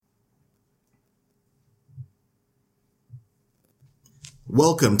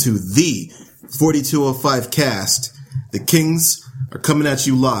Welcome to the 4205 cast. The Kings are coming at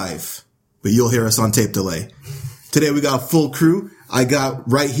you live, but you'll hear us on tape delay. Today we got a full crew. I got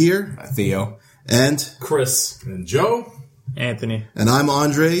right here Theo and Chris and Joe, Anthony, and I'm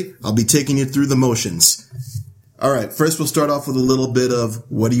Andre. I'll be taking you through the motions. All right, first we'll start off with a little bit of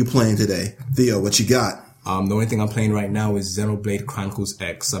what are you playing today? Theo, what you got? The only thing I'm playing right now is Xenoblade Chronicles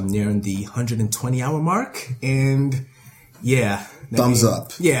X. I'm nearing the 120-hour mark, and yeah. Thumbs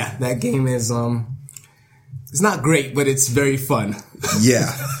up. Yeah, that game is, it's not great, but it's very fun.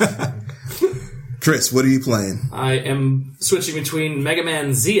 Yeah. Chris, what are you playing? I am switching between Mega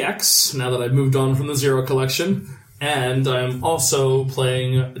Man ZX, now that I've moved on from the Zero Collection, and I'm also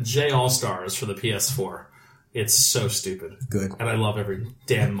playing J All-Stars for the PS4. It's so stupid. Good. And I love every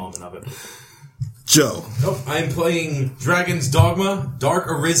damn moment of it. Joe. Oh, I'm playing Dragon's Dogma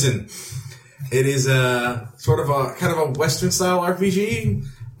Dark Arisen. It is a sort of a kind of a Western style RPG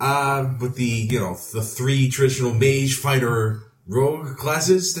with the three traditional mage, fighter, rogue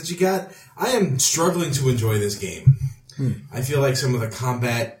classes that you got. I am struggling to enjoy this game. I feel like some of the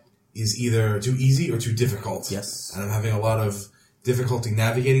combat is either too easy or too difficult. Yes. And I'm having a lot of difficulty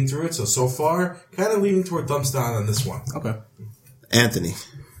navigating through it. So far, kind of leaning toward thumbs down on this one. Okay. Anthony.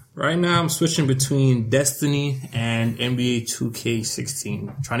 right now I'm switching between Destiny and NBA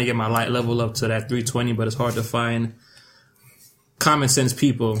 2K16. Trying to get my light level up to that 320, but it's hard to find common sense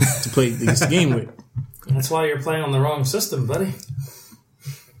people to play this game with. That's why you're playing on the wrong system, buddy.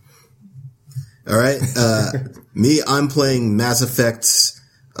 All right. Me, I'm playing Mass Effect,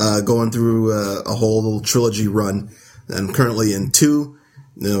 going through a whole little trilogy run. I'm currently in 2,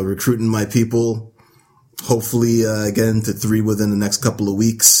 recruiting my people. Hopefully, get into 3 within the next couple of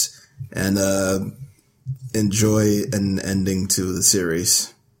weeks and enjoy an ending to the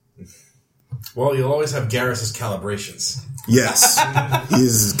series. Well, you'll always have Garrus's calibrations. Yes.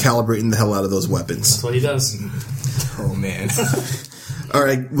 He's calibrating the hell out of those weapons. That's what he does. Oh, man. All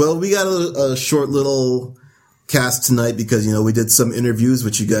right. Well, we got a short little cast tonight because, we did some interviews,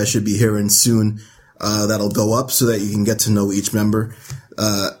 which you guys should be hearing soon. That'll go up so that you can get to know each member.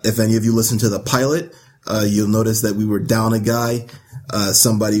 If any of you listen to the pilot, you'll notice that we were down a guy.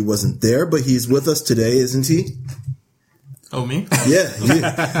 Somebody wasn't there, but he's with us today, isn't he? Oh, me? Yeah,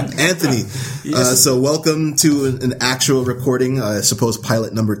 Anthony. Yes. So welcome to an actual recording, I suppose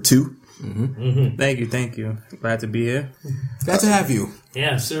pilot number 2. Mm-hmm. Mm-hmm. Thank you. Glad to be here. Glad to have you.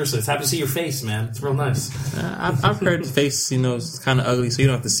 Yeah, seriously. It's happy to see your face, man. It's real nice. I've heard the face, it's kind of ugly, so you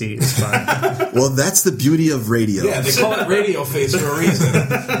don't have to see it. It's fine. Well, that's the beauty of radio. Yeah, they call it radio face for a reason.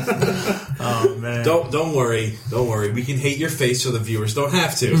 Oh, man. Don't worry. We can hate your face so the viewers don't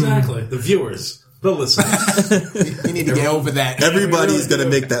have to. Exactly. The viewers. The listeners. You need to get over that. Everybody's going to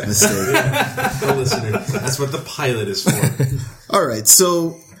make that mistake. The listener. That's what the pilot is for. All right,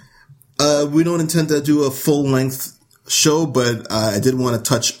 so we don't intend to do a full-length show, but I did want to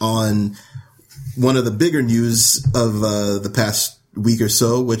touch on one of the bigger news of the past week or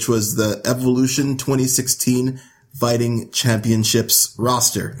so, which was the Evolution 2016 Fighting Championships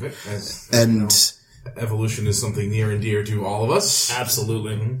roster. Evolution is something near and dear to all of us.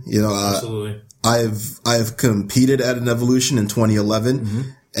 Absolutely. Absolutely. I've competed at an Evolution in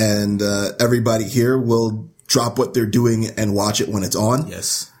 2011, and everybody here will drop what they're doing and watch it when it's on.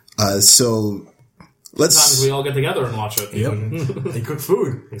 Yes. So Sometimes we all get together and watch it. Yep. They cook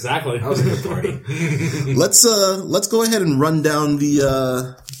food. Exactly. That was a good party. let's go ahead and run down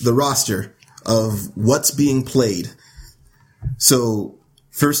the roster of what's being played. So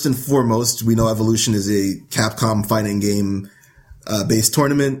first and foremost, we know Evolution is a Capcom fighting game based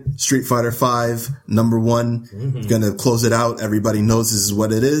tournament. Street Fighter V, number 1. Gonna close it out. Everybody knows this is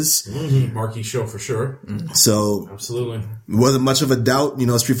what it is. Marquee show for sure. So Absolutely. wasn't much of a doubt.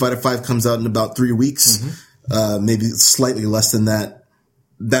 Street Fighter V comes out in about 3 weeks, maybe slightly less than that.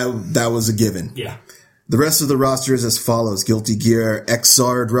 That was a given. Yeah. The rest of the roster is as follows: Guilty Gear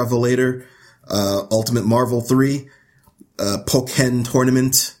Xrd Revelator, Ultimate Marvel 3, Pokken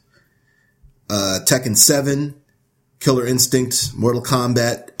Tournament, Tekken 7, Killer Instinct, Mortal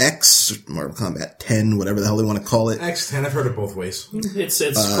Kombat X, Mortal Kombat 10, whatever the hell they want to call it. X10, I've heard it both ways. It's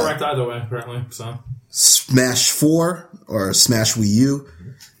correct either way, apparently. So Smash 4, or Smash Wii U,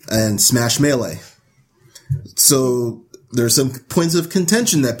 and Smash Melee. So there's some points of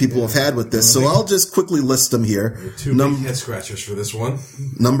contention that people have had with this, so I'll just quickly list them here. 2 big head scratchers for this one.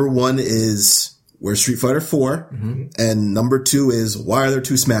 Number 1 is where's Street Fighter 4, and number 2 is why are there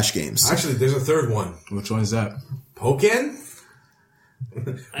 2 Smash games? Actually, there's a third one. Which one is that? Pokken?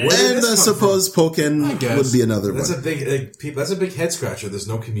 And I suppose Pokken would be another one. That's a big head scratcher. There's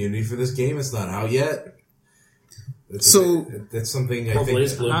no community for this game. It's not out yet. That's something I Purple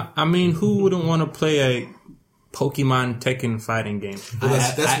is think. blue. I mean, who wouldn't want to play a Pokemon Tekken fighting game?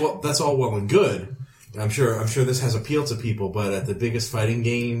 Well, that's all well and good. I'm sure this has appeal to people, but at the biggest fighting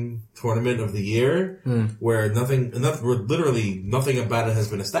game tournament of the year, where literally nothing about it has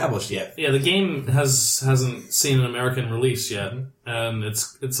been established yet. Yeah, the game hasn't seen an American release yet, and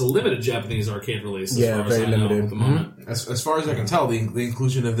it's a limited Japanese arcade release. As far very as I know limited. at the moment. As far as I can tell, the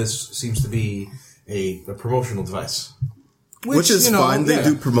inclusion of this seems to be a promotional device. Which is fine. They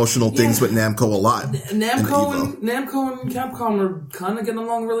do promotional things with Namco a lot. Namco and Capcom are kind of getting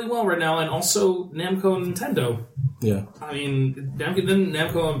along really well right now, and also Namco and Nintendo. Yeah. I mean,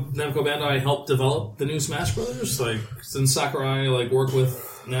 Namco Bandai helped develop the new Smash Brothers. Like, since Sakurai worked with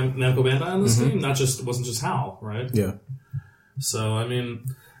Namco Bandai on this game, it wasn't just HAL, right? Yeah. So I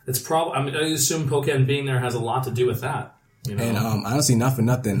mean, it's probably. I mean, I assume Pokken being there has a lot to do with that. You know? And honestly, not for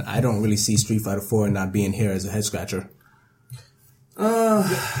nothing, I don't really see Street Fighter 4 not being here as a head scratcher. When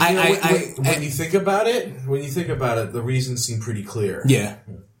you think about it, the reasons seem pretty clear. Yeah.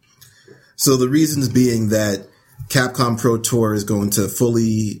 So the reasons being that Capcom Pro Tour is going to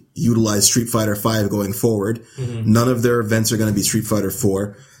fully utilize Street Fighter V going forward. None of their events are going to be Street Fighter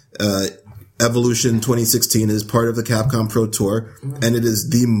 4. Evolution 2016 is part of the Capcom Pro Tour, and it is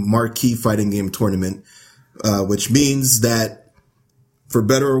the marquee fighting game tournament, which means that, for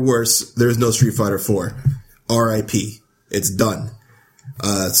better or worse, there's no Street Fighter 4. RIP. It's done.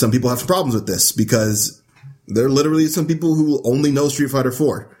 Some people have some problems with this because there are literally some people who only know Street Fighter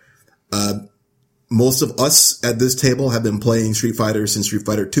 4. Most of us at this table have been playing Street Fighter since Street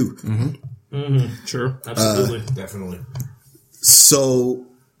Fighter 2. Sure. Absolutely. Definitely. So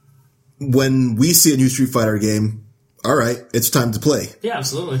when we see a new Street Fighter game, all right, it's time to play. Yeah,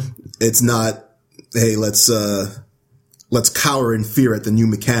 absolutely. It's not, hey, let's cower in fear at the new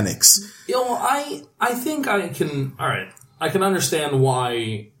mechanics. I think I can. All right, I can understand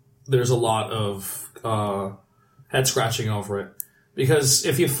why there's a lot of head scratching over it, because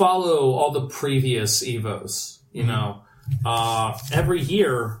if you follow all the previous Evos, you know, every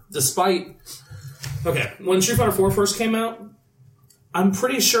year, despite when Street Fighter 4 first came out, I'm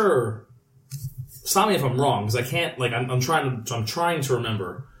pretty sure. Stop me if I'm wrong, because I can't. I'm trying to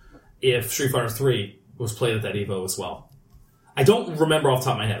remember if Street Fighter 3 was played at that Evo as well. I don't remember off the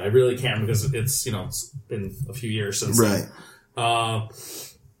top of my head. I really can't, because it's been a few years since. Right. Then.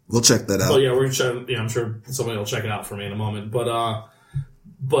 We'll check that out. Well, yeah, we're gonna I'm sure somebody will check it out for me in a moment.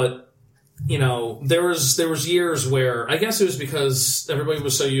 But there was years where I guess it was because everybody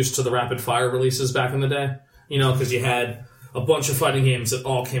was so used to the rapid fire releases back in the day. Because you had a bunch of fighting games that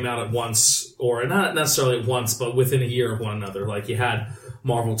all came out at once, or not necessarily at once, but within a year of one another. Like you had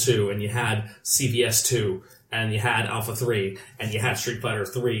Marvel 2, and you had CVS 2, and you had Alpha 3, and you had Street Fighter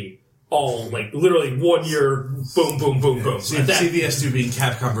 3, all literally 1 year, boom, boom, boom, boom. CVS 2 being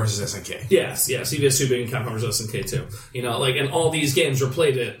Capcom versus SNK. Yes, CVS 2 being Capcom versus SNK 2. And all these games were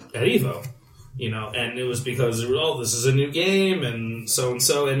played at EVO. And it was because, this is a new game, and so.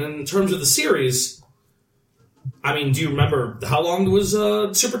 And in terms of the series, I mean, do you remember how long was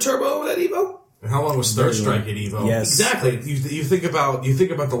Super Turbo at EVO? How long was Third Strike at EVO? Yes. Exactly. You think about the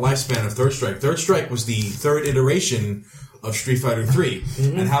lifespan of Third Strike. Third Strike was the third iteration of Street Fighter 3.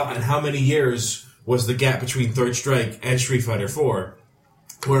 And how many years was the gap between Third Strike and Street Fighter 4?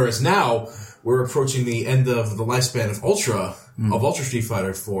 Whereas now we're approaching the end of the lifespan of Ultra Street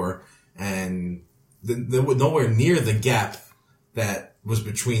Fighter 4, and nowhere near the gap that was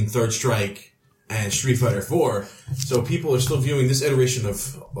between Third Strike and Street Fighter 4. So people are still viewing this iteration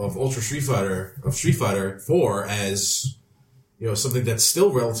of Ultra Street Fighter 4 as something that's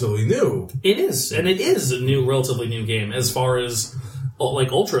still relatively new. It is, and it is a relatively new game as far as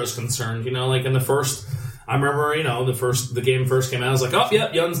Ultra is concerned. In the first, I remember the game first came out, I was like, oh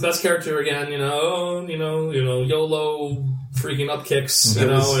yeah, Yun's best character again. YOLO freaking up kicks. That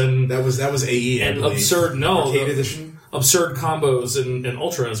was AE and absurd Arcade Edition. Absurd combos in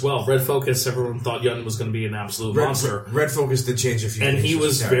Ultra as well. Red Focus, everyone thought Yun was going to be an absolute monster. Red Focus did change a few and things. He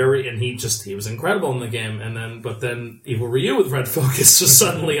was he was incredible in the game. But then Evil Ryu with Red Focus was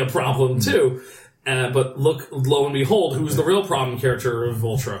suddenly a problem too. But lo and behold, who's the real problem character of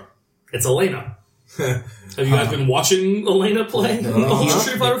Ultra? It's Elena. Have you guys been watching Elena play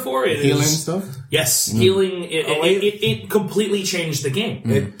Street Fighter 4? Healing stuff? Yes, healing. It completely changed the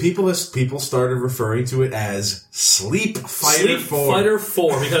game. People started referring to it as Sleep Fighter 4. Sleep Fighter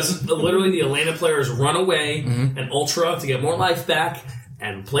 4, because literally the Elena players run away and Ultra to get more life back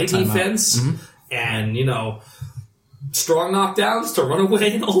and play defense. And, strong knockdowns to run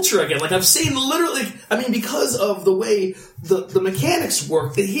away in Ultra again. Like, I've seen literally, because of the way the mechanics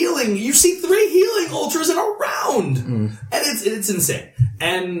work, the healing, you see 3 healing Ultras in a round! And it's insane.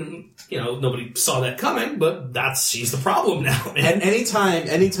 And, nobody saw that coming, but she's the problem now, man. And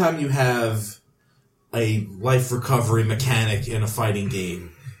anytime you have a life recovery mechanic in a fighting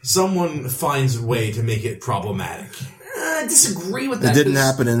game, someone finds a way to make it problematic. I disagree with that. It didn't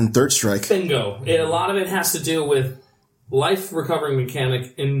happen in Third Strike. Bingo. A lot of it has to do with life recovering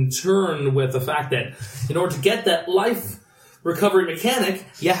mechanic, in turn with the fact that in order to get that life recovery mechanic,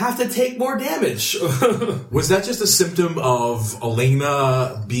 you have to take more damage. Was that just a symptom of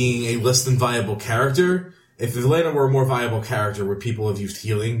Elena being a less than viable character? If Elena were a more viable character, would people have used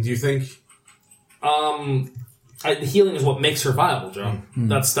healing, do you think? Healing is what makes her viable, Joe.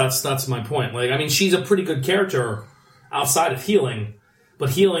 That's my point. Like, she's a pretty good character outside of healing, but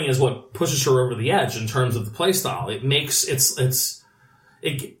healing is what pushes her over the edge in terms of the playstyle. It makes it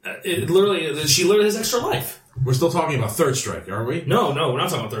literally, she literally has extra life. We're still talking about Third Strike, aren't we? No, we're not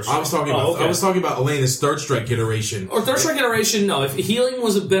talking about Third Strike. I was talking about Elena's Third Strike iteration. Or Third Strike iteration, no. If healing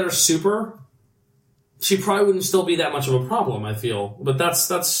was a better super, she probably wouldn't still be that much of a problem, I feel. But that's...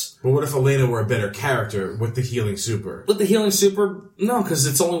 But what if Elena were a better character with the healing super? With the healing super, no, because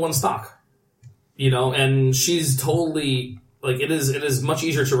it's only one stock. And she's totally... Like, it is much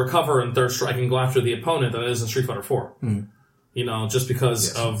easier to recover in Third Strike and go after the opponent than it is in Street Fighter 4. Just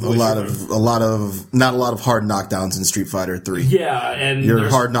because of... not a lot of hard knockdowns in Street Fighter 3. Yeah, and... You're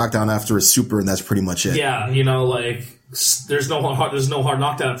hard knockdown after a super, and that's pretty much it. Yeah, there's no hard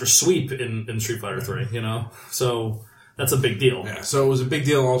knockdown after sweep in Street Fighter 3, So that's a big deal. Yeah, so it was a big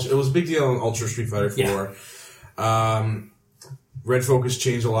deal. It was a big deal in Ultra Street Fighter 4. Yeah. Red Focus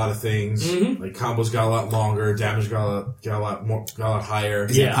changed a lot of things. Like combos got a lot longer, damage got a lot higher.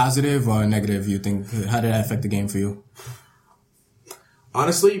 Is it positive or negative? You think? How did that affect the game for you?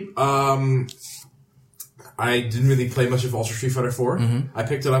 Honestly, I didn't really play much of Ultra Street Fighter 4. I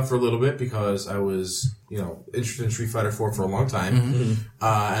picked it up for a little bit because I was, interested in Street Fighter 4 for a long time. And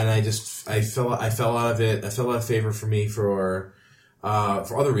I fell out of it. I fell out of favor for me for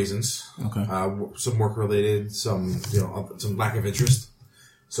other reasons. Okay. Some work related, some lack of interest.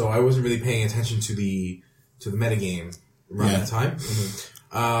 So I wasn't really paying attention to the metagame around that time.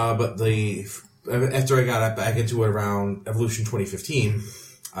 But after I got back into it around Evolution 2015,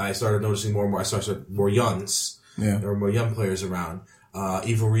 I started noticing more and more. I started more Yuns. Yeah. There were more Yun players around.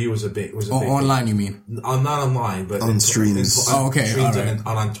 Evil Ryu was a big online, you mean? Not online, but on streams. Streams and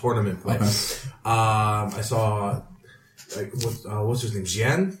on tournament play. Okay. I saw what's his name?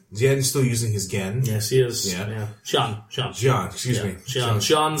 Jian? Jian is still using his Gen. Yes, he is. Yeah. Jian, excuse me.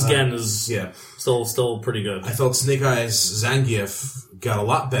 Xian's Gen is still pretty good. I felt Snake Eyes Zangief got a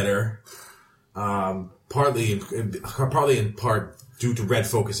lot better. Partly in part due to Red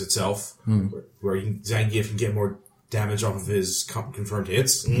Focus itself, where Zangief can get more damage off of his confirmed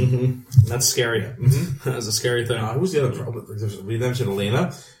hits. That's scary. That's a scary thing. Who's the other? We mentioned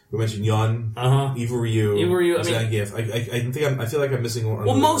Elena. We mentioned Yun, Evil Ryu, Zangief. I feel like I'm missing one.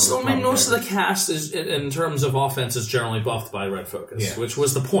 Well, most of the cast is, in terms of offense, is generally buffed by Red Focus, which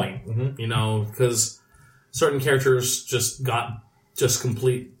was the point. Because certain characters just got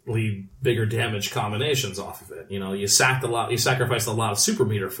completely bigger damage combinations off of it. You sacrificed a lot of super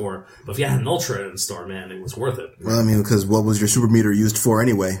meter for it. But if you had an Ultra in store, man, it was worth it. Well, because what was your super meter used for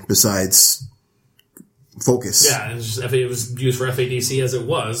anyway, besides focus? Yeah, it was used for FADC as it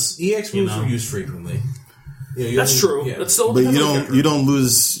was. EX moves were used frequently. That's true. Yeah. But you don't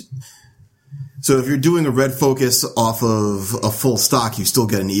lose. So if you're doing a Red Focus off of a full stock, you still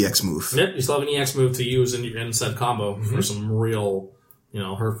get an EX move. Yep, you still have an EX move to use in said combo for some real,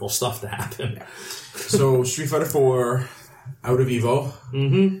 hurtful stuff to happen. So Street Fighter 4 out of Evo.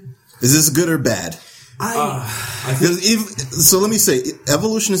 Is this good or bad? So let me say,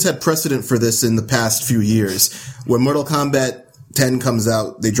 Evolution has had precedent for this in the past few years. When Mortal Kombat 10 comes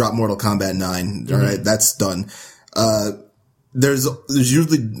out, they drop Mortal Kombat 9. All right, that's done. There's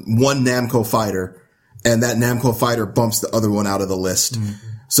usually one Namco fighter, and that Namco fighter bumps the other one out of the list.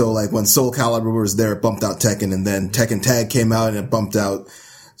 So like when Soul Calibur was there, it bumped out Tekken, and then Tekken Tag came out and it bumped out.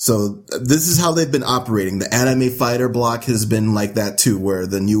 So this is how they've been operating. The anime fighter block has been like that too, where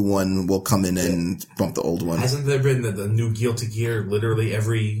the new one will come in and bump the old one. Hasn't there been the new Guilty Gear literally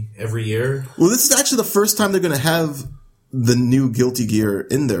every year? Well, this is actually the first time they're going to have the new Guilty Gear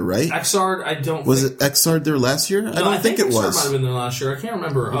in there, right? Exard, I don't. Was it Exard there last year? I don't think it Exard was. might have been there last year. I can't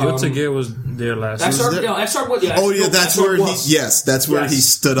remember. Guilty Gear was there last year. Exard, Exard. What? Yeah. Oh yeah, that's Exard where was. that's where he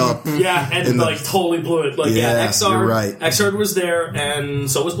stood up. Yeah, and totally blew it. Exard. You're right. Exard was there,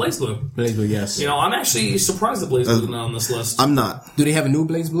 and so was BlazBlue. BlazBlue, yes. I'm actually surprised that BlazBlue is not on this list. I'm not. Do they have a new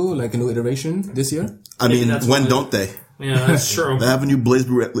BlazBlue, like a new iteration this year? I mean, that's when why- don't they? Yeah, that's true. They have a new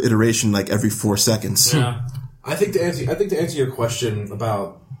BlazBlue iteration like every 4 seconds. Yeah. I think to answer your question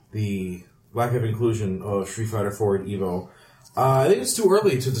about the lack of inclusion of Street Fighter 4 in Evo, I think it's too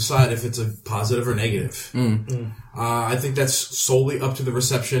early to decide if it's a positive or negative. I think that's solely up to the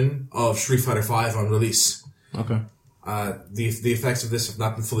reception of Street Fighter 5 on release. Okay. The effects of this have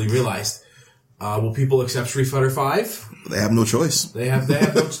not been fully realized. Will people accept Street Fighter 5? They have no choice. They have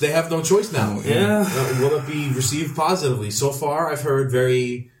no choice now. Yeah. Will it be received positively? So far, I've heard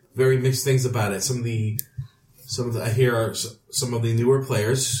very, very mixed things about it. Some of the newer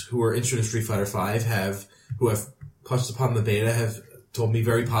players who are interested in Street Fighter 5 who have touched upon the beta have told me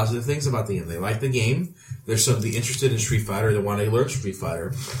very positive things about the game. They like the game. They're suddenly interested in Street Fighter. They want to learn Street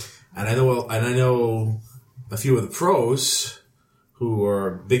Fighter. And I know a few of the pros who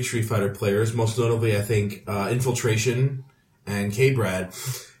are big Street Fighter players, most notably, I think, Infiltration and K-Brad,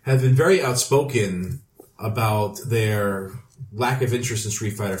 have been very outspoken about their lack of interest in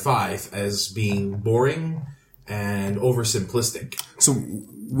Street Fighter 5 as being boring and oversimplistic. So,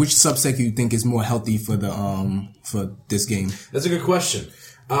 which subset do you think is more healthy for this game? That's a good question.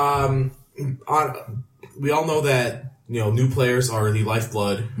 We all know that new players are the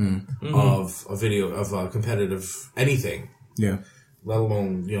lifeblood of a competitive anything. Yeah. Let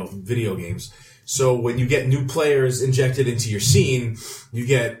alone video games. So when you get new players injected into your scene, you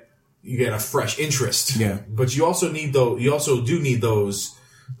get a fresh interest. Yeah. But you also need those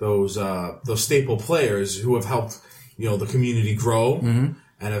staple players who have helped the community grow and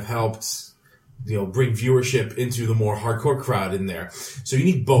have helped bring viewership into the more hardcore crowd in there. So you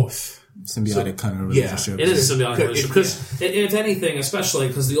need both. Symbiotic kind of relationship. It is a symbiotic relationship because, if anything, especially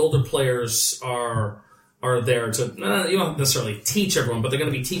because the older players are there to you don't necessarily teach everyone, but they're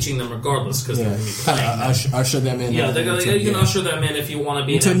going to be teaching them regardless because they're going to be playing. Usher them in. Yeah, you can usher them in if you want to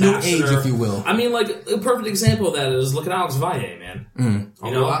be into an a new ambassador. age, if you will. I mean, like a perfect example of that is look at Alex Valle, man.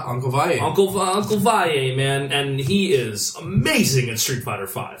 Uncle Valle. Uncle Valle, man, and he is amazing at Street Fighter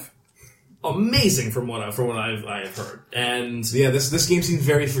V. Amazing from what I've heard, and this game seems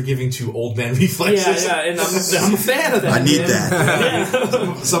very forgiving to old man reflexes. Yeah, and I'm a fan of that. I need man. that.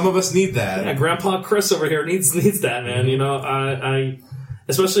 Yeah. Some of us need that. Yeah, Grandpa Chris over here needs that, man. I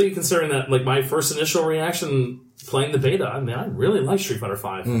especially considering that like my first initial reaction playing the beta. I mean, I really like Street Fighter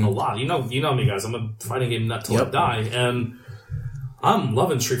V a lot. You know me, guys. I'm a fighting game nut till I die, and I'm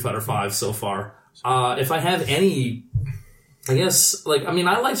loving Street Fighter V so far. If I have any, I guess I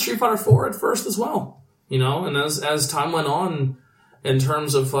liked Street Fighter 4 at first as well. And as time went on, in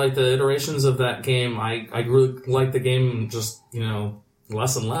terms of like the iterations of that game, I really liked the game just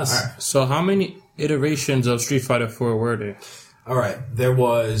less and less. Right. So how many iterations of Street Fighter 4 were there? All right. There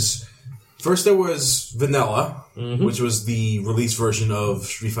was Vanilla, which was the release version of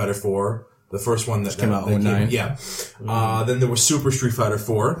Street Fighter 4, the first one that came out in 2009. Yeah. Then there was Super Street Fighter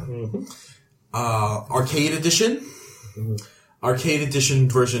 4, Arcade Edition, Arcade Edition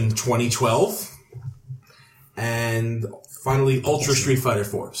version 2012, and finally Ultra Street Fighter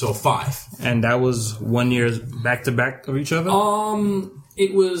 4. So 5. And that was 1 year back to back of each other?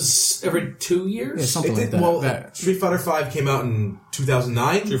 It was every 2 years. Yeah, something like that. Well, Street Fighter 5 came out in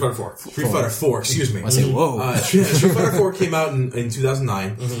 2009. Street Fighter 4. Street Fighter 4, excuse me. I say, whoa. Street Fighter 4 came out in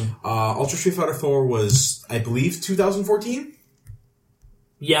 2009. Ultra Street Fighter 4 was, I believe, 2014?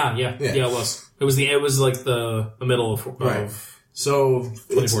 Yeah, it was. It was like the middle of Right. So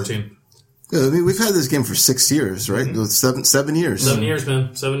 2014. Yeah, I mean, we've had this game for 6 years, right? 7 years. 7 years,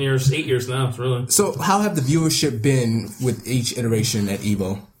 man. 7 years, 8 years now. It's really. So, how have the viewership been with each iteration at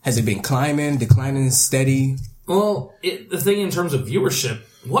EVO? Has it been climbing, declining, steady? Well, the thing in terms of viewership,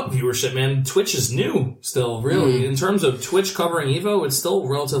 what viewership, man? Twitch is new still, really. In terms of Twitch covering EVO, it's still a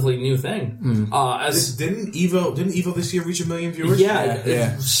relatively new thing. Didn't Evo this year reach 1 million viewers? Yeah.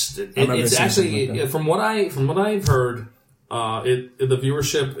 Yeah. It's actually like that. from what I've heard, the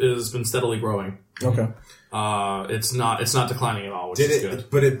viewership has been steadily growing. Okay. It's not declining at all, which is good.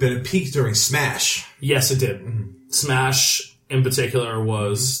 But it peaked during Smash. Yes, it did. Smash in particular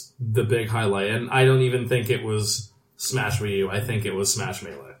was the big highlight, and I don't even think it was Smash Wii U. I think it was Smash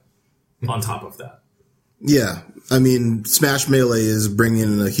Melee. On top of that, Yeah, I mean, Smash Melee is bringing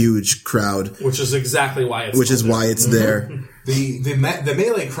in a huge crowd, which is exactly why it's which is why it's there. The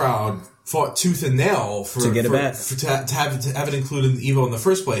Melee crowd fought tooth and nail for To get it back. to have it included in Evo in the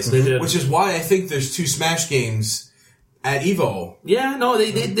first place. They did. Which is why I think there's 2 Smash games at Evo. Yeah, no,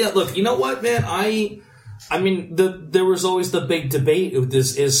 they look. You know what, man? I mean, there was always the big debate.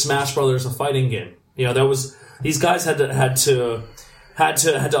 Is Smash Brothers a fighting game? You know, these guys had to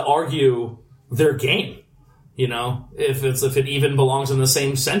argue their game. You know, if it even belongs in the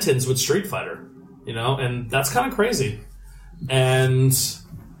same sentence with Street Fighter. You know, and that's kind of crazy. And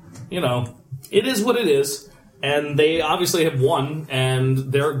you know, it is what it is. And they obviously have won, and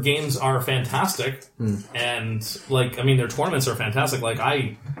their games are fantastic. And, like, I mean, their tournaments are fantastic. Like,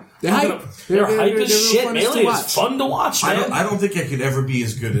 they're hype as shit. fun Melee to is fun to watch, man. I don't think I could ever be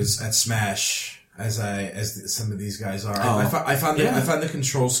as good at Smash as some of these guys are. I found the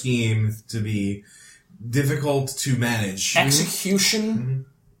control scheme to be difficult to manage. Execution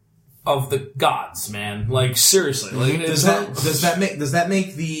of the gods, man. Like, seriously. Like, Does that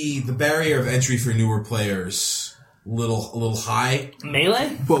make the barrier of entry for newer players a little high?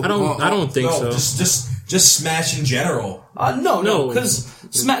 Melee? I don't think so. Just Smash in general. No, because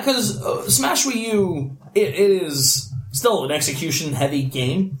Smash Wii U, it is still an execution-heavy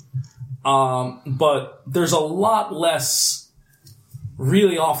game, but there's a lot less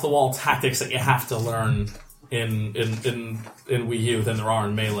really off-the-wall tactics that you have to learn in Wii U than there are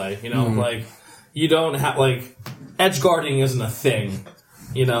in Melee. You know, like, you don't have, like, edge guarding isn't a thing.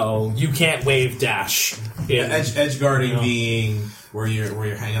 You know, you can't wave dash. Edge guarding being where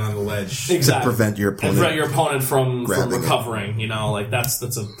you're hanging on the ledge. Exactly. To prevent your opponent from grabbing it. recovering. You know, like, that's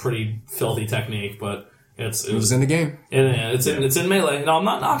a pretty filthy technique, but It was in the game. it's in Melee. No, I'm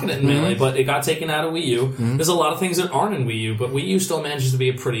not knocking it in Melee, but it got taken out of Wii U. There's a lot of things that aren't in Wii U, but Wii U still manages to be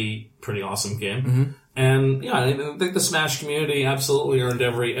a pretty awesome game. And yeah, I think the Smash community absolutely earned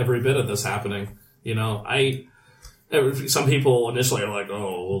every bit of this happening. You know, some people initially are like,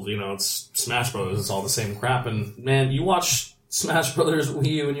 oh, well, you know, it's Smash Brothers, it's all the same crap. And man, you watch Smash Brothers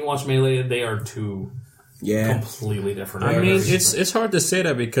Wii U and you watch Melee, they are two completely different. I mean, it's hard to say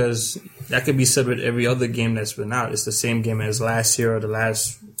that because that could be said with every other game that's been out. It's the same game as last year or the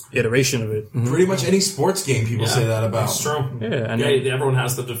last iteration of it. Pretty much any sports game people say that about. It's true. Yeah, and everyone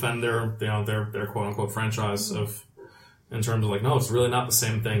has to defend their quote unquote franchise in terms of like, no, it's really not the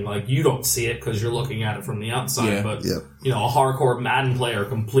same thing. Like, you don't see it because you're looking at it from the outside, but you know, a hardcore Madden player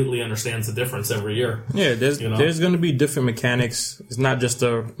completely understands the difference every year. Yeah, there's going to be different mechanics. It's not just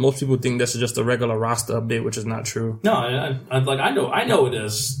most people think that's just a regular roster update, which is not true. No, I know it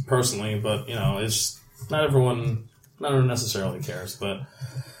is personally, but you know, it's not everyone necessarily cares. But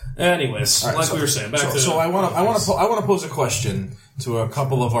anyways, we were saying, I want to pose a question to a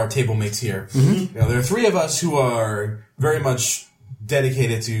couple of our table mates here. You know, there are 3 of us who are very much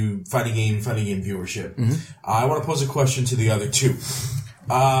dedicated to fighting game viewership. I want to pose a question to the other 2.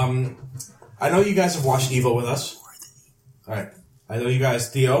 I know you guys have watched EVO with us. All right. I know you guys,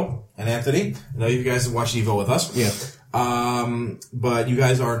 Theo and Anthony. I know you guys have watched EVO with us. Yeah. But you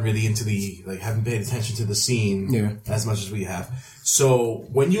guys aren't really into haven't paid attention to the scene as much as we have. So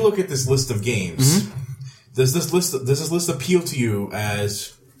when you look at this list of games, does this list appeal to you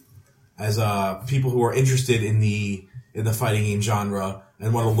as people who are interested in the fighting game genre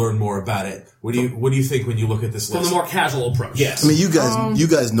and want to learn more about it? What do you think when you look at this list? From the more casual approach. Yes. I mean, you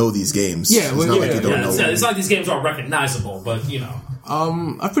guys know these games. Yeah, it's not like you don't know. It's not like these games aren't recognizable, but you know.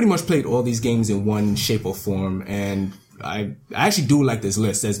 I've pretty much played all these games in one shape or form, and I actually do like this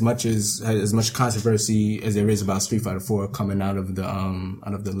list as much controversy as there is about Street Fighter 4 coming out of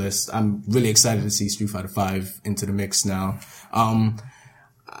the list. I'm really excited to see Street Fighter 5 into the mix now.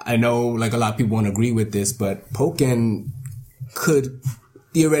 I know like a lot of people won't agree with this, but Pokken could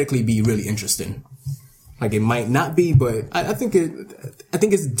theoretically be really interesting. Like, it might not be, but I think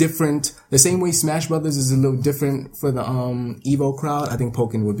it's different. The same way Smash Brothers is a little different for the Evo crowd, I think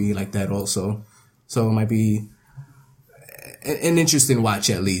Pokken would be like that also. So it might be an interesting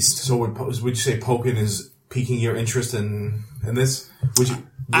watch at least. So would you say Pokken is piquing your interest in this?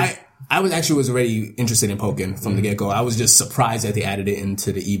 I was already interested in Pokken from the get-go. I was just surprised that they added it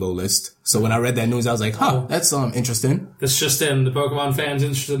into the Evo list. So when I read that news, I was like, that's interesting. It's just in the Pokemon fans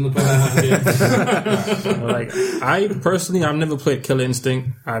interested in the Pokemon game. Like, I've never played Killer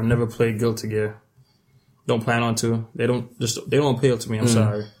Instinct. I've never played Guilty Gear. Don't plan on to. They don't appeal to me. I'm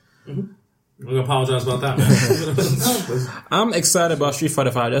sorry. We apologize about that. I'm excited about Street Fighter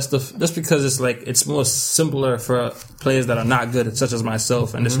 5. That's because it's more simpler for players that are not good, such as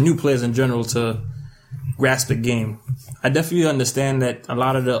myself, and it's new players in general to grasp the game. I definitely understand that a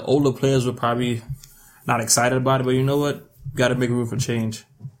lot of the older players were probably not excited about it, but you know what? Got to make room for change.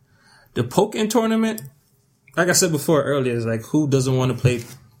 The Pokken tournament, like I said before earlier, is like, who doesn't want to play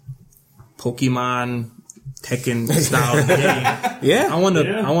Pokemon Tekken style game. Yeah. I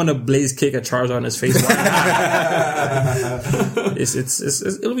want to blaze kick a Charizard in his face.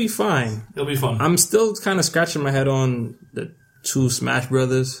 It'll be fine. It'll be fun. I'm still kind of scratching my head on the 2 Smash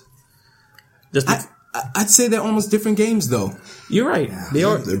Brothers. I'd say they're almost different games, though. You're right. They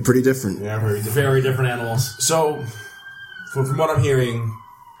are. They're pretty different. Yeah, very different. Very different animals. So, from what I'm hearing,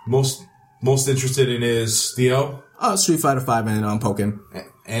 most interested in is Theo Street Fighter 5 and Pokken.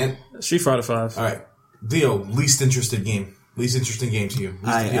 and Street Fighter 5. all right, Theo, least interesting game to you.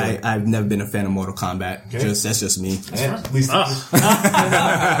 I've never been a fan of Mortal Kombat. Okay. That's just me. And least The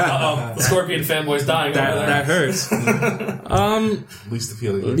Scorpion fanboy's dying over there. That hurts. least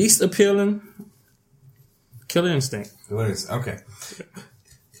appealing. Least appealing. Killer Instinct. Killer Instinct. Okay.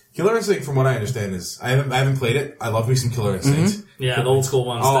 Killer Instinct, from what I understand, is I haven't played it. I love me some Killer Instinct. Yeah, the old school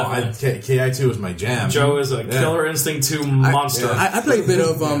ones. KI2 is my jam. Joe is a Killer Instinct 2 monster. I played a bit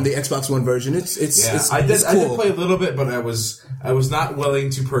of the Xbox One version. It's I did cool. play a little bit, but I was not willing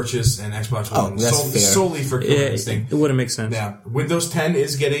to purchase an Xbox One that's fair. solely for Killer Instinct. It wouldn't make sense. Yeah, Windows 10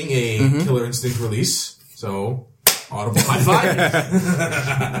 is getting a Killer Instinct release, so audible high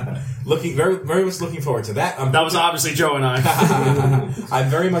five. Looking very much looking forward to that. That was obviously Joe and I. I'm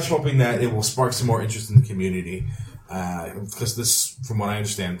very much hoping that it will spark some more interest in the community. Because this, from what I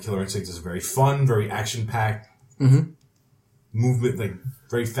understand, Killer Instinct is very fun, very action-packed, movement, like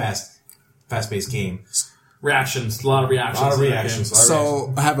very fast-paced game. Reactions, a lot of reactions.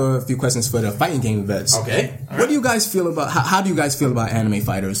 So I have a few questions for the fighting game vets. Okay. What do you guys feel about? How do you guys feel about anime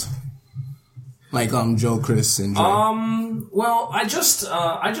fighters? Like Joe, Chris, and Joe. Well, I just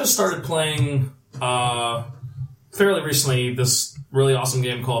started playing fairly recently this really awesome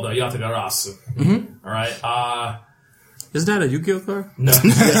game called Yatagarasu. All right. Is that a Yu-Gi-Oh card? No.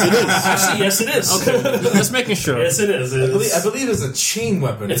 Actually, yes, it is. Okay, just making sure. Yes, it is. I believe it's a chain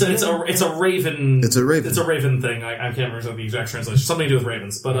weapon. It's a raven. It's a raven. It's a raven thing. I can't remember the exact translation. Something to do with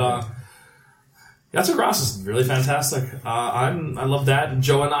ravens, but Yatagarasu is really fantastic. I love that.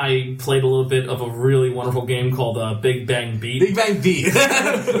 Joe and I played a little bit of a really wonderful game called Big Bang Beat. Big Bang Beat.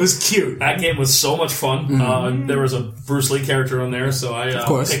 It was cute. That game was so much fun. There was a Bruce Lee character in there, so I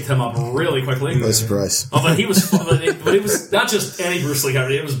picked him up really quickly. No surprise. But he was fun. But it was not just any Bruce Lee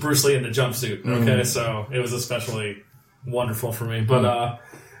character. It was Bruce Lee in the jumpsuit. Okay, so it was especially wonderful for me.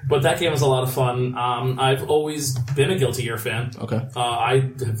 But that game was a lot of fun. I've always been a Guilty Gear fan. Okay.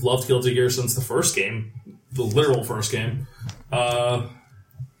 I have loved Guilty Gear since the first game, the literal first game. And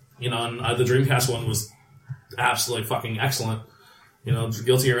the Dreamcast one was absolutely fucking excellent.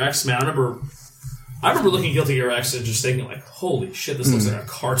 Guilty Gear X, man, I remember looking at Guilty Gear X and just thinking, like, holy shit, this looks like a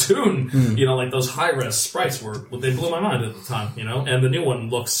cartoon. Like those high-res sprites they blew my mind at the time, and the new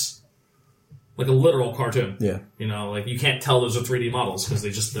one looks like a literal cartoon. Yeah. Like you can't tell those are 3D models because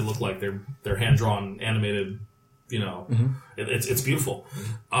they look like they're hand-drawn, animated, It's beautiful.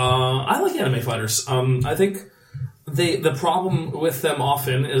 I like anime fighters. I think the problem with them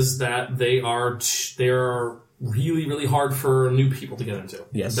often is that they are really, really hard for new people to get into.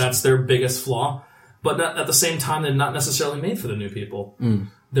 Yes. That's their biggest flaw. But at the same time, they're not necessarily made for the new people.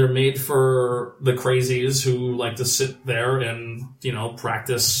 They're made for the crazies who like to sit there and,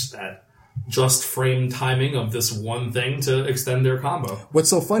 practice that just frame timing of this one thing to extend their combo. What's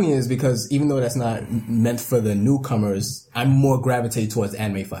so funny is because even though that's not meant for the newcomers, I more gravitate towards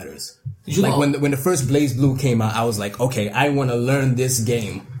anime fighters. When the first Blaze Blue came out, I was like, okay, I want to learn this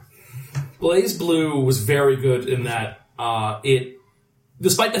game. Blaze Blue was very good in that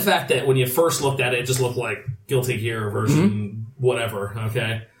despite the fact that when you first looked at it, it just looked like Guilty Gear version whatever,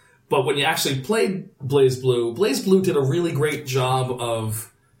 okay? But when you actually played Blaze Blue did a really great job of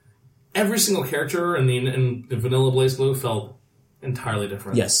every single character in the vanilla Blaze Blue felt entirely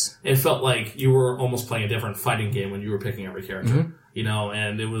different. Yes. It felt like you were almost playing a different fighting game when you were picking every character.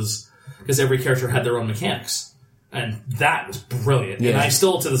 And it was because every character had their own mechanics. And that was brilliant. Yeah. And I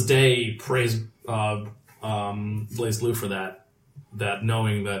still to this day praise Blaze Blue for that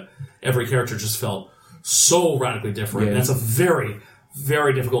knowing that every character just felt so radically different. Yeah. That's a very,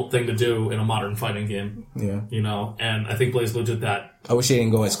 very difficult thing to do in a modern fighting game. Yeah. And I think Blaze Blue did that. I wish they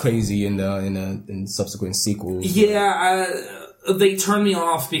didn't go as crazy in subsequent sequels. Yeah, they turned me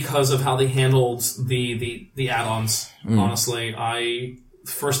off because of how they handled the add-ons. Honestly, the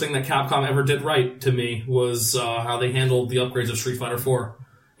first thing that Capcom ever did right to me was how they handled the upgrades of Street Fighter 4.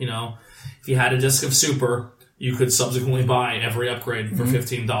 If you had a disc of Super, you could subsequently buy every upgrade for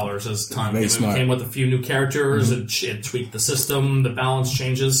 $15 as time came with a few new characters. It tweaked the system, the balance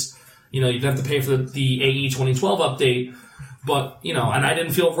changes. You'd have to pay for the AE 2012 update, but and I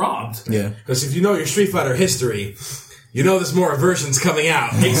didn't feel robbed. Yeah, because if you know your Street Fighter history, you know there's more versions coming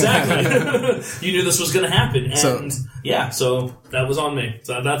out. Exactly. You knew this was going to happen, and So that was on me.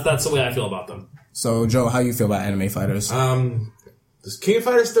 So that's the way I feel about them. So, Joe, how you feel about anime fighters? Does King of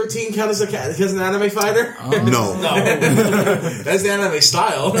Fighters 13 count as an anime fighter? No. No, That's the anime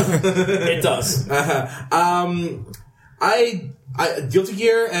style. it does. Guilty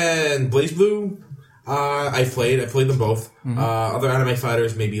Gear and Blaze Blue, I played them both. Other anime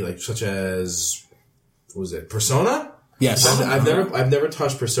fighters, maybe like such as, what was it, Persona? Yes. I've never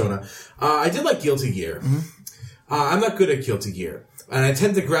touched Persona. I did like Guilty Gear. I'm not good at Guilty Gear, and I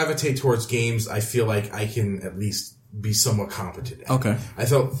tend to gravitate towards games I feel like I can at least be somewhat competent at. Okay. I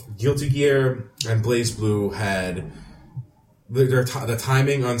felt Guilty Gear and Blaze Blue had the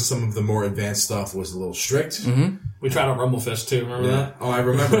timing on some of the more advanced stuff was a little strict. We tried out Rumblefist too. Remember that? Oh, I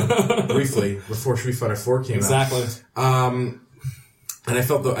remember briefly before Street Fighter 4 came out. Exactly. And I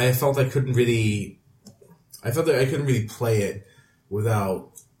felt I couldn't really play it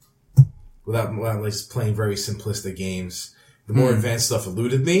without like playing very simplistic games. The more advanced stuff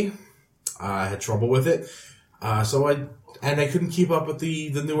eluded me. I had trouble with it. So I couldn't keep up with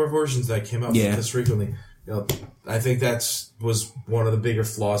the newer versions that came out this frequently. You know, I think was one of the bigger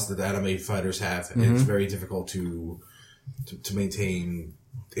flaws that anime fighters have. It's very difficult to maintain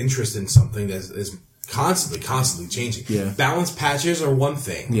interest in something that is constantly changing. Yeah. Balance patches are one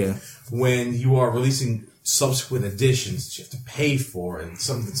thing. Yeah. When you are releasing subsequent editions that you have to pay for, and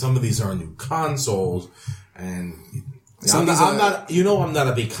some of these are new consoles, and I'm not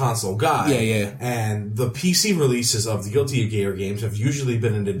a big console guy. Yeah. And the PC releases of the Guilty Gear games have usually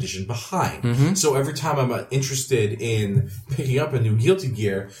been an edition behind. So every time I'm interested in picking up a new Guilty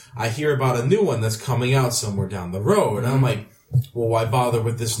Gear, I hear about a new one that's coming out somewhere down the road. And I'm like, well, why bother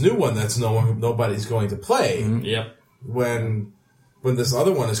with this new one that's nobody's going to play Yep. when this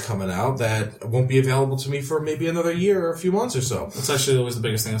other one is coming out that won't be available to me for maybe another year or a few months or so. That's actually always the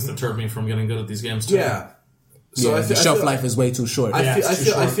biggest thing that's deterred me from getting good at these games too. Yeah. So the shelf life is way too short. I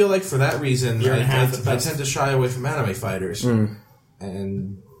feel like for that reason, Year and a half at I best. tend to shy away from anime fighters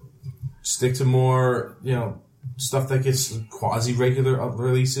and stick to more, stuff that gets quasi regular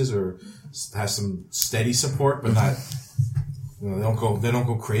releases or has some steady support, but not. They don't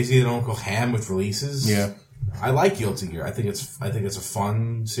go crazy. They don't go ham with releases. Yeah. I like Guilty Gear. I think it's a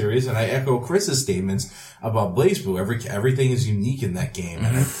fun series, and I echo Chris's statements about Blaze Blue. Everything is unique in that game,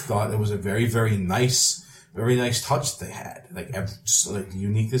 and I thought it was a very, very nice touch they had. Like the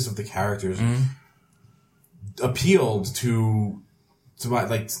uniqueness of the characters appealed to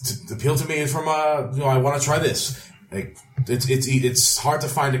appeal to me from I want to try this. Like it's hard to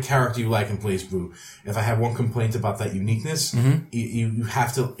find a character you like in Blaze Blue. If I have one complaint about that uniqueness, you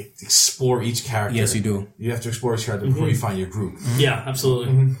have to explore each character. Yes, you do. You have to explore each character before you find your group. Yeah,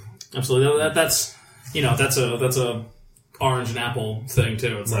 absolutely. Absolutely. That's a orange and apple thing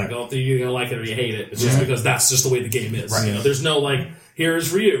too. It's like, oh, you're gonna like it or you hate it. It's just because that's just the way the game is. Right. There's no like,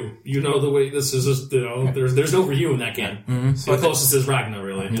 here's Ryu. The way this is just there's no Ryu in that game. So the closest is Ragnar,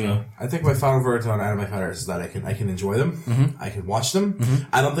 really. I think my final verdict on anime fighters is that I can enjoy them. I can watch them.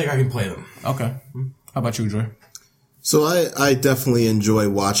 I don't think I can play them. Okay. How about you, Joy? So I definitely enjoy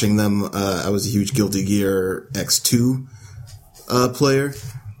watching them. I was a huge Guilty Gear X2 player.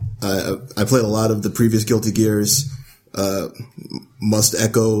 I played a lot of the previous Guilty Gears. Must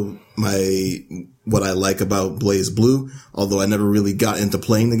echo what I like about Blaze Blue, although I never really got into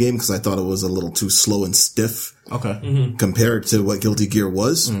playing the game because I thought it was a little too slow and stiff compared to what Guilty Gear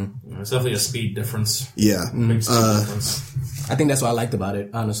was. It's definitely a speed difference. Yeah. Big speed difference. I think that's what I liked about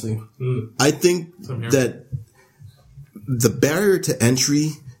it, honestly. I think that the barrier to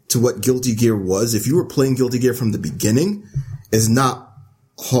entry to what Guilty Gear was, if you were playing Guilty Gear from the beginning, is not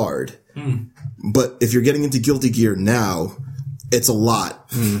hard. But if you're getting into Guilty Gear now, it's a lot.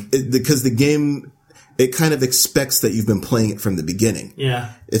 Because the game, it kind of expects that you've been playing it from the beginning.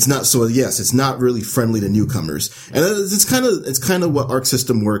 Yeah. It's not, so yes, it's not really friendly to newcomers. And it's kind of what Arc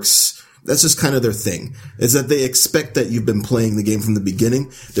System Works, that's just kind of their thing, is that they expect that you've been playing the game from the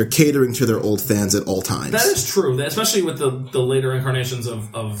beginning. They're catering to their old fans at all times. That is true, especially with the later incarnations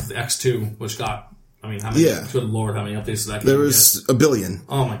of the X2, which got, how many, good lord, how many updates did that game There was a billion.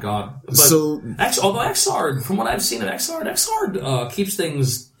 Oh my god. But So, although Xrd, from what I've seen of Xrd keeps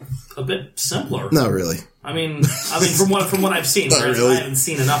things a bit simpler. not really. I mean, from what I've seen, Not right? really. I haven't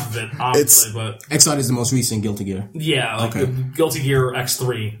seen enough of it, obviously, but Exxon is the most recent Guilty Gear. yeah, like the Guilty Gear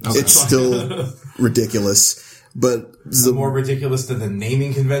X3. It's still ridiculous. But More ridiculous than the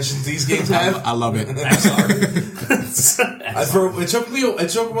naming conventions these games have. I love it. Xrd. It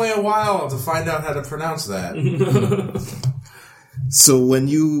took me a while to find out how to pronounce that. so when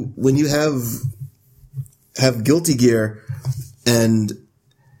you have have Guilty Gear, and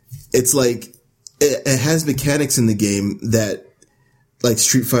it's like it has mechanics in the game that, like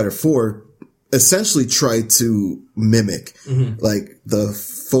Street Fighter 4, essentially tried to mimic. Like the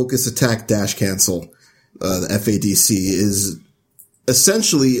focus, attack, dash, cancel, the FADC is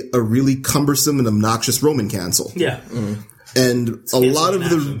essentially a really cumbersome and obnoxious Roman cancel. Yeah. And a lot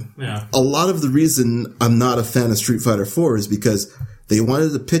of the reason I'm not a fan of Street Fighter 4 is because they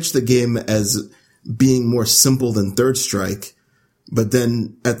wanted to pitch the game as being more simple than Third Strike, but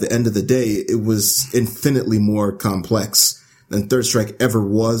then at the end of the day, it was infinitely more complex than Third Strike ever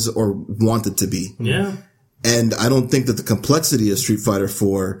was or wanted to be. Yeah. And I don't think that the complexity of Street Fighter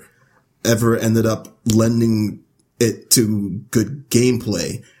 4 ever ended up lending it to good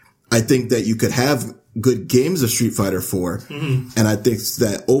gameplay. I think that you could have good games of Street Fighter 4, and I think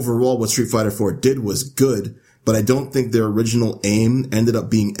that overall what Street Fighter 4 did was good, but I don't think their original aim ended up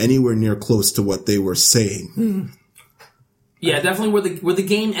being anywhere near close to what they were saying. Yeah, definitely where the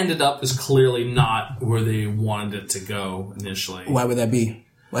game ended up is clearly not where they wanted it to go initially. Why would that be?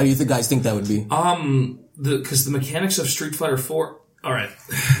 Why do you guys think that would be? Because the mechanics of Street Fighter 4, alright,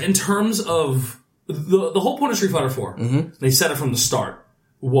 in terms of the whole point of Street Fighter 4, they said it from the start,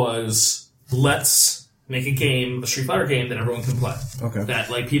 was let's make a Street Fighter game that everyone can play. Okay. That,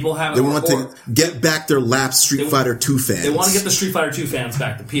 like, people have... They want to get back their lapsed Street Fighter 2 fans. They want to get the Street Fighter 2 fans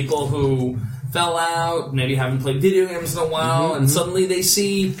back. The people who fell out, maybe haven't played video games in a while, and suddenly they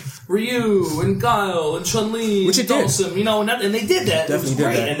see Ryu and Guile and Chun-Li Which it did. Dawson, and they did that. Definitely it was did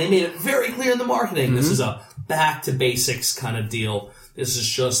great. that. And they made it very clear in the marketing. This is a back to basics kind of deal. This is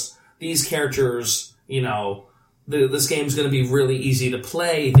just these characters, this game's going to be really easy to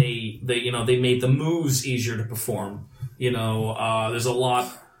play. They made the moves easier to perform. There's a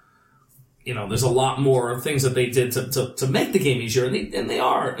lot more things that they did to make the game easier, and they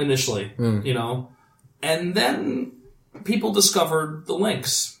are initially, and then people discovered the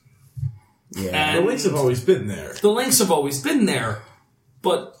links. Yeah. And The links have always been there. the links have always been there,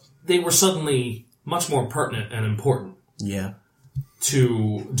 but they were suddenly much more pertinent and important Yeah.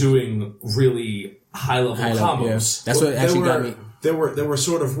 to doing really high-level combos. Yeah. That's what actually got me. There were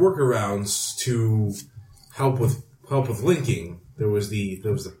sort of workarounds to help with linking. There was the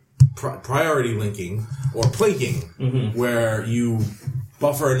priority linking or plinking, where you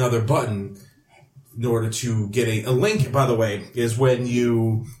buffer another button in order to get a link. By the way, is when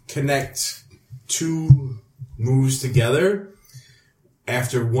you connect two moves together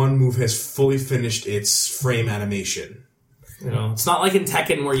after one move has fully finished its frame animation. It's not like in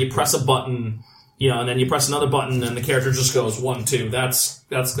Tekken where you press a button, and then you press another button and the character just goes 1, 2. That's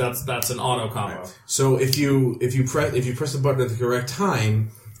an auto combo. So if you press the button at the correct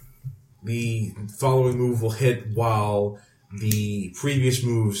time, the following move will hit while the previous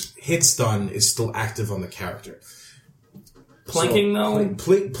move's hit stun is still active on the character. Plinking though,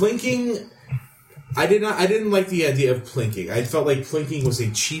 Plinking. I didn't like the idea of plinking. I felt like plinking was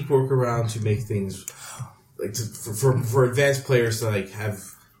a cheap workaround to make things like for advanced players to like have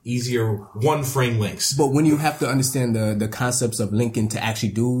easier one frame links. But when you have to understand the concepts of linking to actually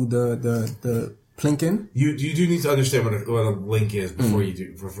do the plinking, You do need to understand what a link is before you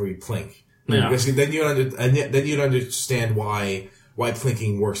plink. Yeah. Because then you'd understand why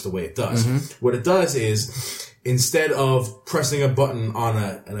plinking works the way it does. What it does is, instead of pressing a button on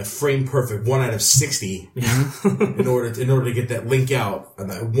a frame perfect 1 out of 60 in order to get that link out on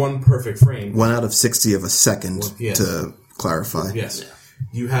that one perfect frame, 1 out of 60 of a second, yes. to clarify. yes,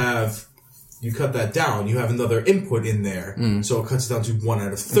 you cut that down. You have another input in there, so it cuts it down to 1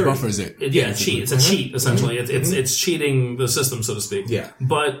 out of 30. buffers it. It's a cheat essentially. It's cheating the system, so to speak. Yeah.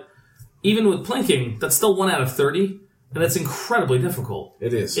 But even with plinking, that's still 1 out of 30. And it's incredibly difficult.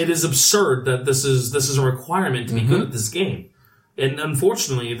 It is. It is absurd that this is a requirement to be good at this game. And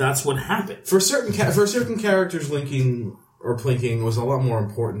unfortunately, that's what happened. For certain characters, linking or plinking was a lot more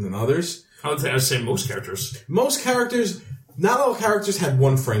important than others. I'd say most characters. Most characters, not all characters had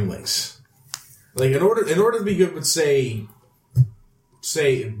one frame links. Like in order to be good with say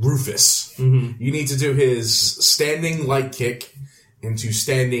Rufus, you need to do his standing light kick into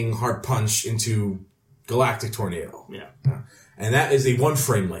standing hard punch into Galactic Tornado. Yeah. And that is a one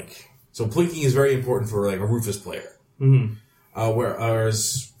frame link. So plinking is very important for like a Rufus player.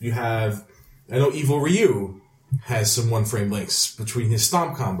 Whereas you have, I know Evil Ryu has some one frame links between his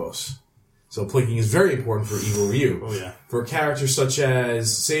stomp combos. So plinking is very important for Evil Ryu. Oh yeah. For characters such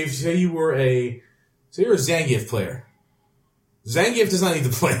as, say you're a Zangief player. Zangief does not need to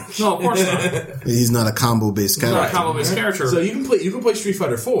plink. No, of course not. He's not a combo-based Not a character. combo-based character. So you can play Street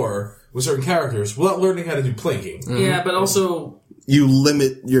Fighter 4 with certain characters without learning how to do plinking. Yeah, but also you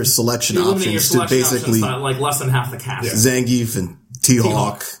limit your selection You limit options your selection to basically options by, like less than half the cast. Zangief and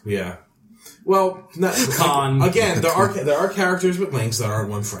T-Hawk. Yeah. Well, Khan. again, there are characters with links that are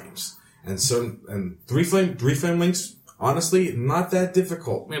 1 frames, and 3-frame links. Honestly, not that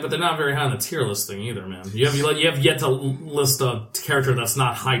difficult. Yeah, but they're not very high on the tier list thing either, man. You have yet to list a character that's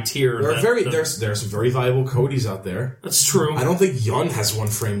not high tier. There's some very valuable Codys out there. That's true. I don't think Yun has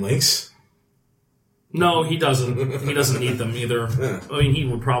 1-frame links. No, he doesn't. He doesn't need them either. I mean, he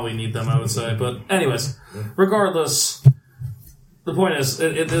would probably need them, I would say. But anyways, regardless, the point is,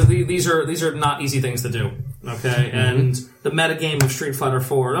 these are not easy things to do. Okay, and the metagame of Street Fighter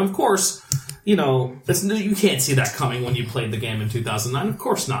 4, and of course, you know, you can't see that coming when you played the game in 2009. Of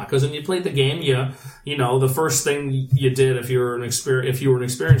course not, because when you played the game, you know, the first thing you did if you were an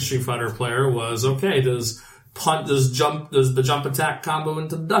experienced Street Fighter player was, okay, does the jump attack combo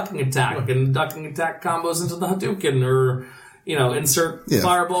into the ducking attack, and the ducking attack combos into the Hadouken, or, you know, insert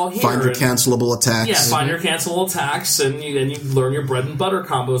fireball here. Find your cancelable attacks. Yeah, find your cancelable attacks, and you learn your bread and butter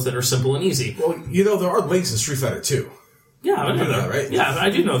combos that are simple and easy. Well, you know, there are links in Street Fighter 2. Yeah, I know that, right? Yeah, I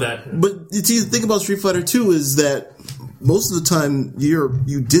do know that. But see, the thing about Street Fighter 2 is that most of the time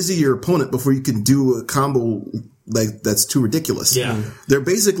you dizzy your opponent before you can do a combo like that's too ridiculous. Yeah. They're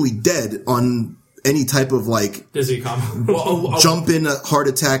basically dead on any type of like Dizzy combo. jump in a heart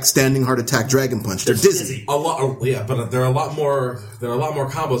attack, standing heart attack, dragon punch. They're dizzy. But there are a lot more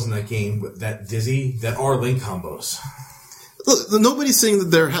combos in that game that are link combos. Look, nobody's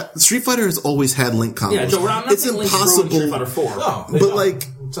saying that Street Fighter has always had link combos. Yeah, Joe, I'm not it's saying impossible. Street Fighter 4. No, But like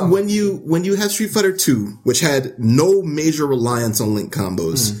when you have Street Fighter 2, which had no major reliance on link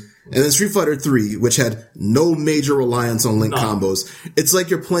combos, and then Street Fighter 3, which had no major reliance on link combos, it's like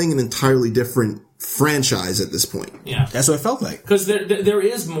you're playing an entirely different franchise at this point. Yeah, That's what it felt like. because there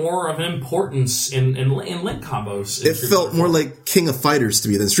is more of an importance in link combos. It felt more like King of Fighters to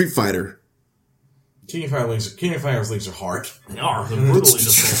me than Street Fighter. King of Fighters links are hard. They are. They're brutally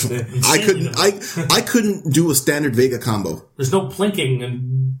difficult. I couldn't do a standard Vega combo. There's no plinking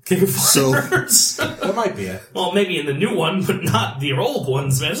in King of Fighters. That might be it. Well, maybe in the new one, but not the old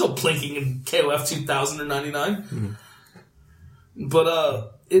ones, man. There's no plinking in KOF 2000 or 99. Mm-hmm.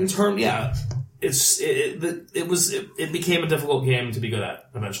 But in term, yeah, it became a difficult game to be good at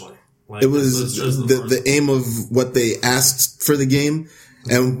eventually. Like, It was the aim of what they asked for the game,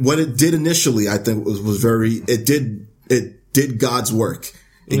 and what it did initially, I think it did God's work.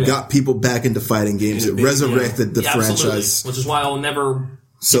 It got people back into fighting games. It resurrected the franchise. Absolutely. Which is why I'll never.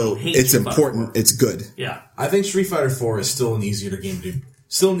 So hate it's Street Fighter important. 4. It's good. Yeah. I think Street Fighter 4 is still an easier game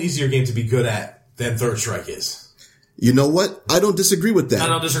to be good at than Third Strike is. You know what? I don't disagree with that. I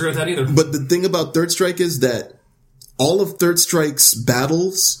don't disagree with that either. But the thing about Third Strike is that all of Third Strike's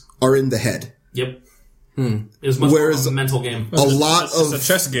battles are in the head. Yep. It's much more of a mental game. It's a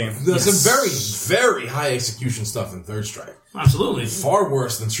chess game. There's some very, very high execution stuff in Third Strike. Absolutely. Far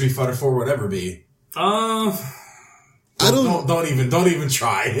worse than Street Fighter 4 would ever be. Don't even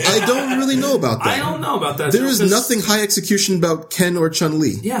try. I don't really know about that. I don't know about that. There is nothing high execution about Ken or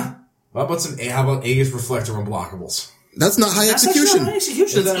Chun-Li. Yeah. How about Aegis Reflector Unblockables? That's not high That's execution. actually not high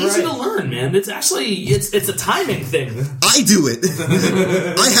execution. Is It's that easy right? to learn, man. It's actually it's a timing thing. I do it.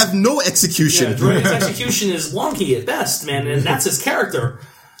 I have no execution. Dragon's execution is wonky at best, man, and that's his character.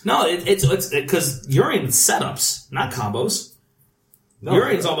 No, it's because Urian's setups, not combos. No,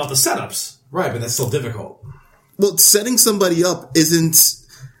 Urian's all about the setups. Right, but that's still difficult. Well, setting somebody up isn't...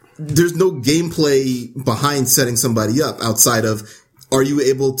 There's no gameplay behind setting somebody up outside of, are you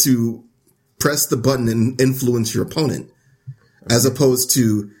able to press the button and influence your opponent? As opposed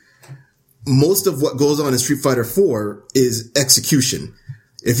to, most of what goes on in Street Fighter 4 is execution.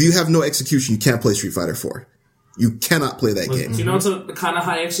 If you have no execution, you can't play Street Fighter 4. You cannot play that game. Do you know what's a kind of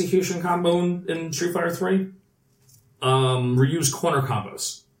high execution combo in Street Fighter 3? Ryu's corner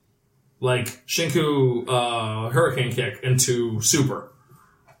combos. Like Shinku Hurricane Kick into Super.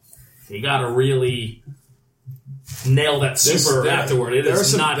 You gotta really nail that Super afterward. It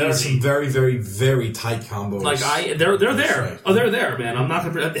is not easy. There are some very, very, very tight combos. Like they're there. Oh, they're there, man. I'm not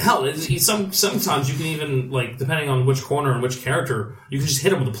gonna. Hell, sometimes you can even, like, depending on which corner and which character, you can just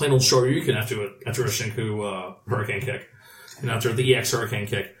hit them with a plain old Shoryuken after a Shinku Hurricane Kick, after the EX Hurricane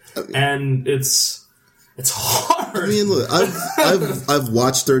Kick, and it's hard. I mean, look, I've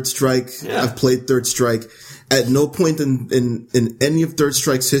watched Third Strike. Yeah. I've played Third Strike. At no point in any of Third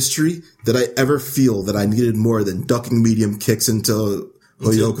Strike's history did I ever feel that I needed more than ducking medium kicks into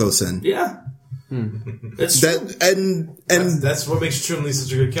Hoyoko-sen. Yeah. It's That and that's what makes Chun-Li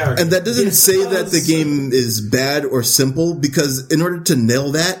such a good character. and that doesn't say that the game is bad or simple, because in order to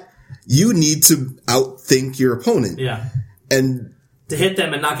nail that, you need to outthink your opponent. yeah. and to hit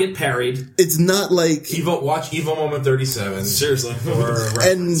them and not get parried. it's not like Watch Evo Moment 37. Seriously. For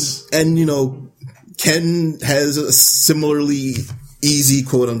reference. and Ken has a similarly easy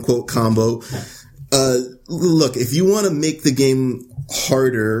quote unquote combo. Look, if you want to make the game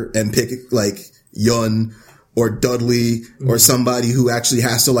harder and pick like Yun or Dudley or somebody who actually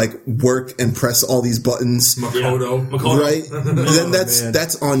has to like work and press all these buttons, Makoto. right? Then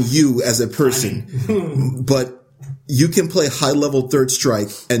that's on you as a person. But you can play high level third strike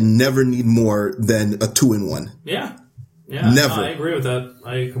and never need more than a 2-in-1. Yeah. Yeah. Never. No, I agree with that.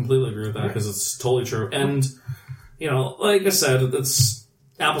 I completely agree with that because it's totally true. And, like I said, it's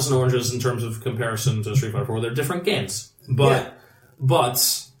apples and oranges in terms of comparison to Street Fighter 4. They're different games. But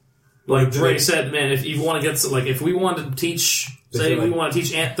like Dre said, man, if you want to get, like, if we want to teach, say we want to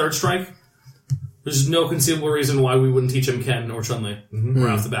teach Ant Third Strike, there's no conceivable reason why we wouldn't teach him Ken or Chun-Li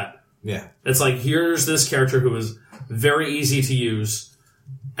right off the bat. Yeah. It's like, here's this character who is very easy to use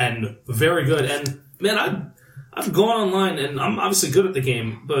and very good. And, man, I've gone online, and I'm obviously good at the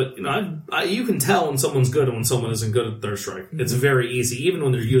game, but, you can tell when someone's good and when someone isn't good at Third Strike. It's very easy, even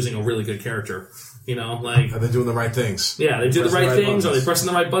when they're using a really good character. Like... Are they doing the right things? Yeah, they do the right things, or they pressing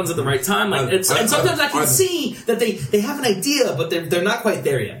the right buttons at the right time. And sometimes I can see that they have an idea, but they're not quite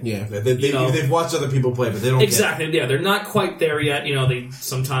there yet. Yeah, they've watched other people play, but they don't Exactly, yeah, they're not quite there yet. They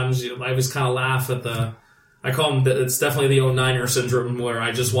sometimes, I always kind of laugh at I call them, it's definitely the 09er syndrome, where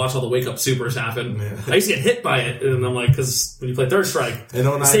I just watch all the wake-up supers happen. Yeah. I used to get hit by it, and I'm like, because when you play Third Strike,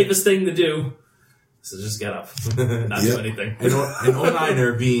 the safest thing to do is to just get up, not do anything. And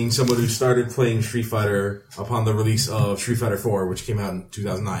 09er being someone who started playing Street Fighter upon the release of Street Fighter 4, which came out in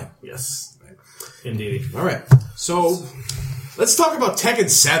 2009. Yes. Indeed. All right. So... let's talk about Tekken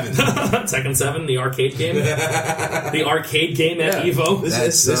 7. Tekken 7, the arcade game. The arcade game at EVO.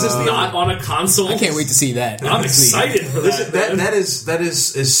 This is not on a console. I can't wait to see that. I'm excited for that. That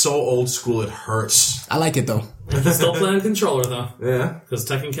is so old school. It hurts. I like it though. You can still play on a controller though. Yeah. Because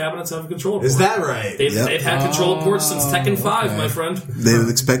Tekken cabinets have a controller port. Is that right? They've had controller ports since Tekken 5, my friend. They would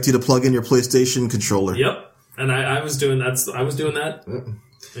expect you to plug in your PlayStation controller. Yep. And I was doing that. So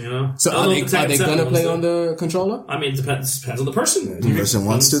are they going to play on the controller? I mean, it depends on the person. If the person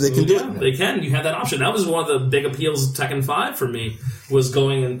wants to, they can do it. They can. You have that option. That was one of the big appeals of Tekken 5 for me, was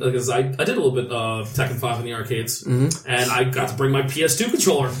going in, because I did a little bit of Tekken 5 in the arcades, and I got to bring my PS2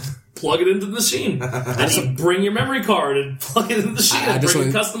 controller, plug it into the machine, and you bring your memory card and plug it into the machine and bring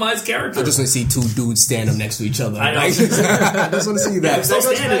a customized character. I just want to see two dudes stand up next to each other. I know. I just want to see that.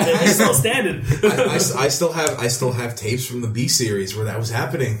 They're still standing. I still have tapes from the B series where that was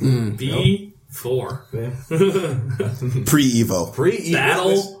happening. B4. Pre-Evo.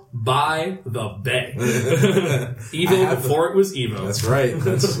 Battle by the Bay. Evo before it was Evo. That's right.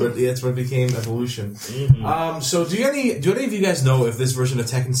 That's what became Evolution. So do any of you guys know if this version of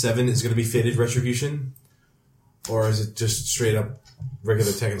Tekken 7 is going to be Fated Retribution? Or is it just straight up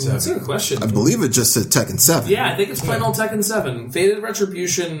regular Tekken 7? That's a good question. I believe it just said Tekken 7. Yeah, I think it's plain old Tekken 7. Fated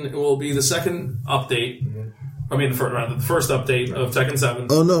Retribution will be the second update. I mean, the first update of Tekken 7.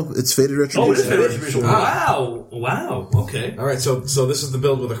 Oh, no, it's Fated Retribution. Oh, it is Fated Retribution. Wow. Okay. All right, so this is the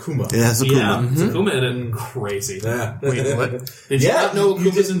build with Akuma. It has Akuma. Yeah, it's Akuma in it. Crazy. Yeah. Wait, what? Did you not know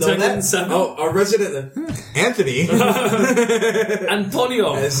Akuma's in Tekken 7? Oh, our resident Anthony.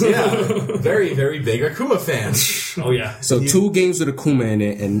 Antonio. Very, very big Akuma fan. Oh, yeah. So 2 games with Akuma in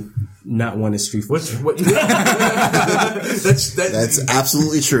it and not one is Street Fighter. That's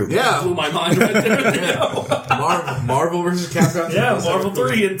absolutely true. Yeah. Blew my mind right there. Marvel versus Capcom. Yeah, Marvel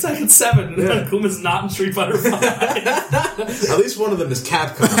 3 and Tekken 7. Yeah. Akuma's not in Street Fighter 5. At least one of them is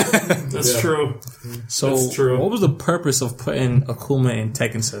Capcom. That's true. So, That's true. What was the purpose of putting Akuma in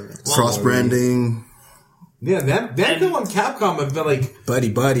Tekken 7? Cross-branding. Yeah, Namco and Capcom have been like... Buddy.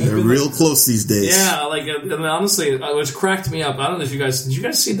 They're real close these days. Yeah, like, and honestly, which cracked me up. I don't know if did you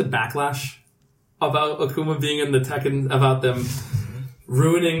guys see the backlash about Akuma being in the Tekken, about them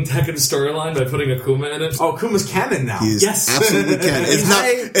ruining Tekken's storyline by putting Akuma in it? Oh, Akuma's canon now. He is absolutely canon.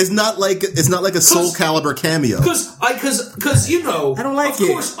 It's not like a Soul Calibur cameo. Because you know, I don't like of it.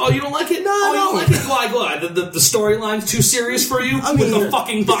 Course, oh, you don't like it? No, you don't like it. Why? The storyline's too serious for you? With the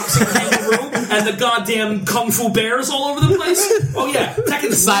fucking boxing ring in the room and the goddamn kung fu bears all over the place? Oh yeah,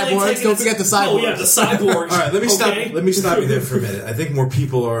 Tekken's cyborgs. Don't forget the cyborgs. Oh yeah, the cyborgs. All right, let me stop you there for a minute. I think more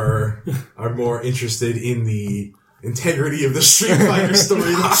people are more interested in the integrity of the Street Fighter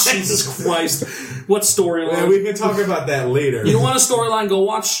storyline. Jesus Christ. What storyline? Yeah, we can talk about that later. You don't want a storyline?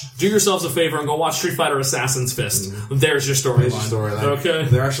 Do yourselves a favor and go watch Street Fighter Assassin's Fist. There's your storyline. Okay.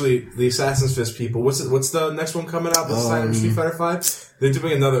 They're actually the Assassin's Fist people. What's the next one coming out? This time, Street Fighter 5? They're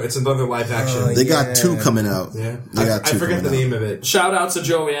doing another live action. They got 2 coming out. Yeah. They got 2 I forget the name of it. Shout out to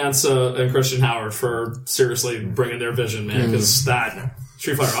Joey Ansa and Christian Howard for seriously bringing their vision, man, because that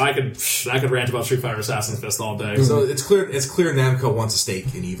Street Fighter, I could rant about Street Fighter Assassin's Fist all day. So it's clear Namco wants a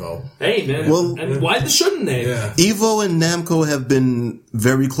stake in EVO. Hey, man. Well, and why shouldn't they? Yeah. Evo and Namco have been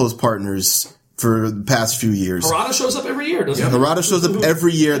very close partners for the past few years. Harada shows up every year, doesn't he? Harada shows up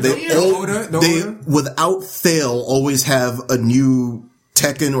every year. They without fail always have a new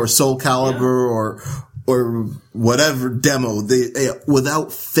Tekken or Soul Calibur or whatever demo. They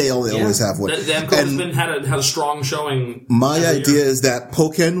without fail they always have one. Namco's had a strong showing. My idea is that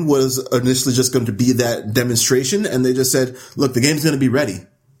Pokken was initially just going to be that demonstration, and they just said, "Look, the game's going to be ready.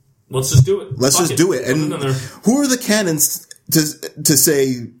 Let's just do it. Let's just do it." And who are the cannons to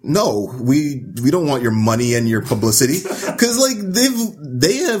say no? We don't want your money and your publicity, because like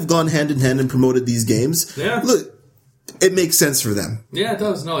they have gone hand in hand and promoted these games. Yeah, look. It makes sense for them. Yeah, it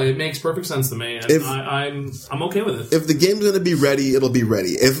does. No, it makes perfect sense to me. And I'm okay with it. If the game's going to be ready, it'll be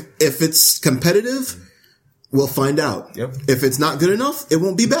ready. If it's competitive, we'll find out. Yep. If it's not good enough, it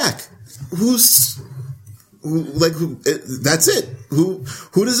won't be back. That's it. Who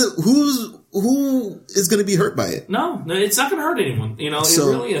is going to be hurt by it? No, it's not going to hurt anyone. It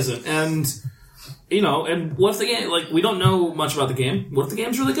really isn't. And and what if the game, we don't know much about the game. What if the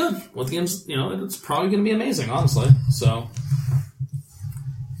game's really good? What if the game's, it's probably going to be amazing, honestly. So,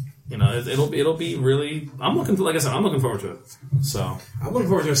 it'll be really, I'm looking forward to it. So. I'm looking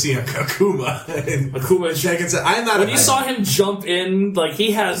forward to seeing Akuma. Akuma and Dragon. When you saw him jump in,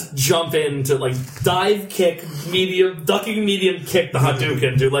 he has jump in to, dive kick, ducking medium kick the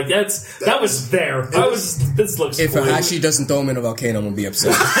Hadouken, dude. That was there. This looks If cool. it actually doesn't throw him in a volcano, I'm going to be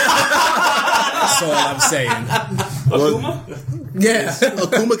upset. That's all I'm saying. Akuma? Yeah.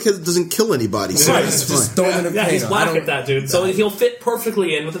 Akuma doesn't kill anybody, so Right. it's Just fine. throw him in a volcano. He's whack at that, dude. So he'll fit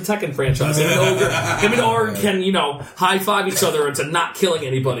perfectly in with the Tekken franchise. Him and Org can, high five each other into not killing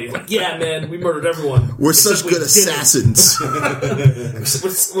anybody. Yeah, man, we murdered everyone. We're such good assassins.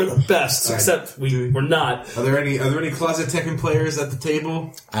 We're the best, except we're not. Are there any closet Tekken players at the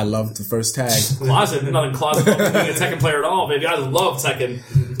table? I love the first tag. Closet, nothing closet about being a Tekken player at all, baby. I love Tekken.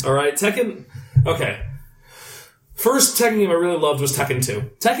 All right, Tekken. Okay. First Tekken game I really loved was Tekken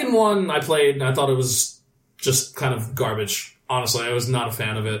 2. Tekken 1 I played and I thought it was just kind of garbage. Honestly, I was not a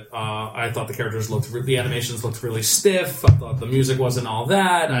fan of it. I thought the animations looked really stiff. I thought the music wasn't all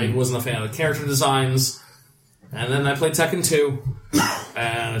that. I wasn't a fan of the character designs. And then I played Tekken 2,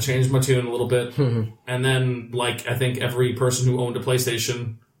 and I changed my tune a little bit. And then, I think every person who owned a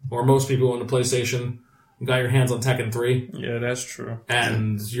PlayStation, or most people who owned a PlayStation, got your hands on Tekken 3. Yeah, that's true.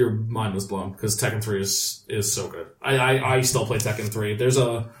 And your mind was blown, because Tekken 3 is so good. I still play Tekken 3. There's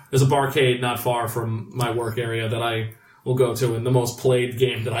a barcade not far from my work area that I will go to, and the most played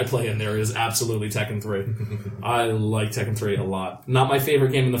game that I play in there is absolutely Tekken 3. I like Tekken 3 a lot. Not my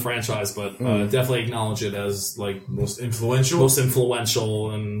favorite game in the franchise, but definitely acknowledge it as most influential.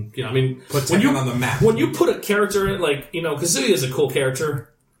 And put Tekken on the map. When you put a character in, Kazuya is a cool character,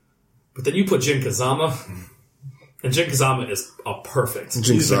 but then you put Jin Kazama. And Jin Kazama is a perfect.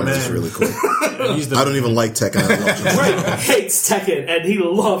 Jin Kazama is really cool. I don't even like Tekken. I love Jin Kazama. Hates Tekken, and he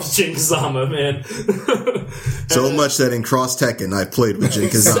loves Jin Kazama, man. So much that in Cross Tekken, I played with Jin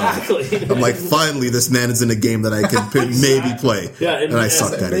Kazama. Exactly. I'm like, finally, this man is in a game that I can maybe play. Yeah, and I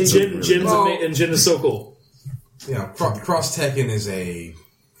sucked at it. Jin is so cool. Yeah, Cross Tekken is a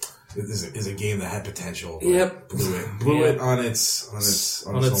game that had potential. Yep. Blew it on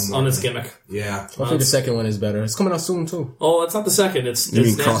its gimmick. Yeah. Hopefully the second one is better. It's coming out soon too. Oh, it's not the second. You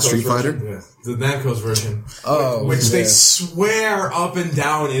mean Cross Street Fighter? Yeah. The Namco's version. Oh, which they swear up and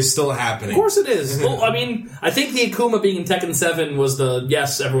down is still happening. Of course it is. Well, I think the Akuma being in Tekken 7 was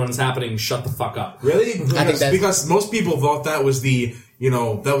yes, everyone's happening, shut the fuck up. Really? Because most people thought that was the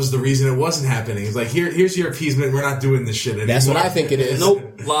reason it wasn't happening. It's like, here's your appeasement. We're not doing this shit anymore. That's what I think it is.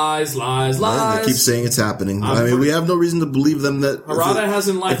 Nope. Lies. They keep saying it's happening. We have no reason to believe them that Harada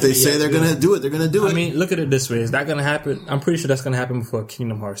hasn't liked if they say they're going to do it, they're going to do it. Look at it this way. Is that going to happen? I'm pretty sure that's going to happen before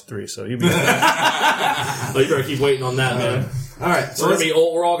Kingdom Hearts 3, so you better keep waiting on that, man. All right. So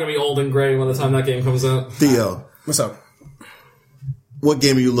we're all going to be old and gray by the time that game comes out. Theo. What's up? What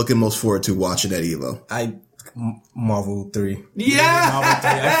game are you looking most forward to watching at EVO? Marvel 3. Yeah!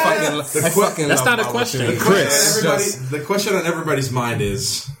 Marvel 3. I fucking That's love not a Marvel question. 3. Chris. The question on everybody's mind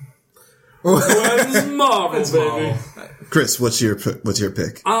is, When's Marvel, baby? Chris, what's your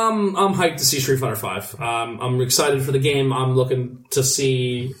pick? I'm hyped to see Street Fighter V. I'm excited for the game. I'm looking to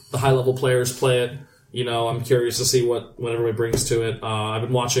see the high level players play it. You know, I'm curious to see what everybody brings to it. I've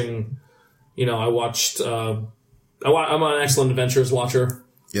been watching. You know, I watched. I'm an Excellent Adventures watcher.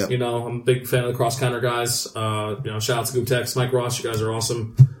 Yep. You know, I'm a big fan of the Cross Counter guys. You know, shout out to Gooptex, Mike Ross. You guys are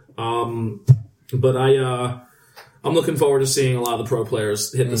awesome. But I'm looking forward to seeing a lot of the pro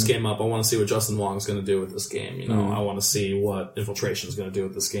players hit this game up. I want to see what Justin Wong is going to do with this game. You know, I want to see what Infiltration is going to do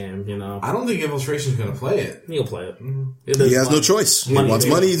with this game. You know, I don't think Infiltration is going to play it. he'll play it. He has no choice. He wants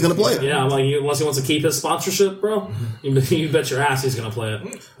money. He's going to play it. Yeah, I'm like, unless he wants to keep his sponsorship, bro, you bet your ass he's going to play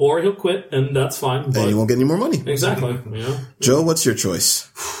it, or he'll quit, and that's fine. But And he won't get any more money. exactly. You know, Joe, what's your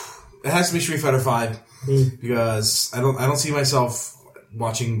choice? It has to be Street Fighter V because I don't see myself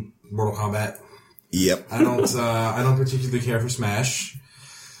watching Mortal Kombat. Yep. I don't particularly care for Smash.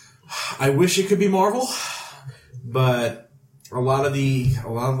 I wish it could be Marvel, but a lot of the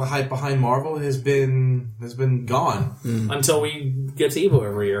hype behind Marvel has been gone. until we get to Evo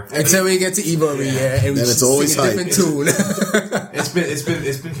every year. Until we get to Evo every year, and we it's just always sing a different tune.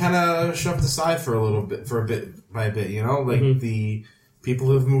 It's been kind of shoved aside for a bit. You know, like the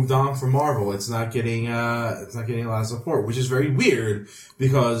people have moved on from Marvel. It's not getting a lot of support, which is very weird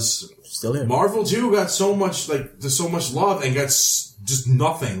because Still here. Marvel 2 got so much love and got just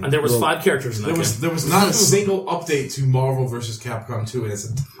nothing. And there was 5 characters in that game. There was not a single update to Marvel vs. Capcom 2 in its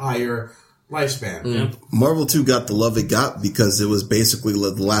entire lifespan. Marvel 2 got the love it got because it was basically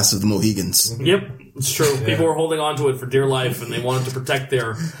the last of the Mohegans. Yep, it's true. People were holding on to it for dear life, and they wanted to protect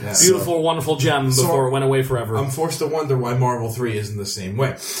their beautiful, wonderful gem before it went away forever. I'm forced to wonder why Marvel 3 isn't the same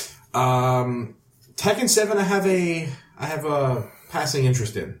way. Tekken 7, I have a passing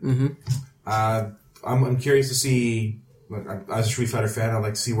interest in. I'm curious to see. Like, as a Street Fighter fan, I'd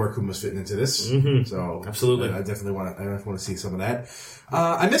like to see where Kuma's fitting into this. So Absolutely. I definitely want to see some of that.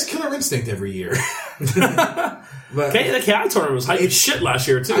 I miss Killer Instinct every year. But the KI tournament was hype as shit last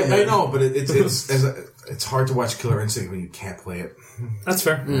year too. I know, but it's hard to watch Killer Instinct when you can't play it. That's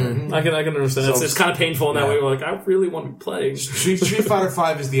fair. I can understand. So- it's kind of painful in that way. We're like, I really want to be playing. Street Fighter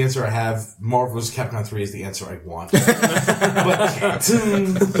 5 is the answer I have. Marvel vs. Capcom 3 is the answer I want. But can't.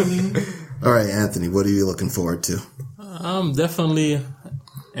 All right, Anthony, what are you looking forward to? Definitely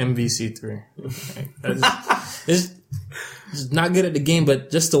MVC3. It's not good at the game, but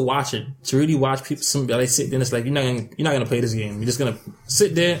just to watch it, to really watch people, somebody sit there and it's like, you're not gonna play this game. You're just gonna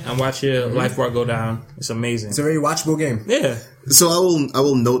sit there and watch your life bar go down. It's amazing. It's a very watchable game. Yeah. So I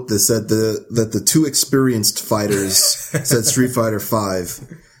will note this that the 2 experienced fighters said Street Fighter V,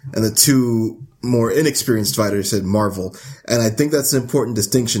 and the 2 more inexperienced fighters said Marvel, and I think that's an important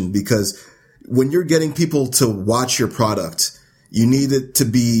distinction because when you're getting people to watch your product, you need it to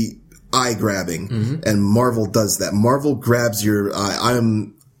be eye-grabbing, and Marvel does that. Marvel grabs your eye.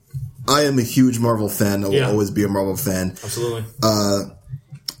 I am a huge Marvel fan. I will always be a Marvel fan. Absolutely.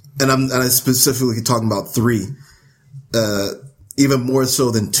 And I'm specifically talking about 3, even more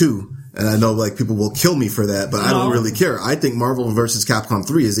so than 2. And I know like people will kill me for that, but I don't really care. I think Marvel vs. Capcom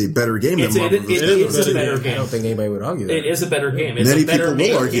 3 is a better game than Marvel vs. It's a better I game. don't think anybody would argue that. It is a better game. It's Many a better people will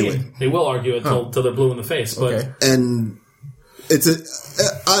made argue game. They will argue it till they're blue in the face. But Okay. And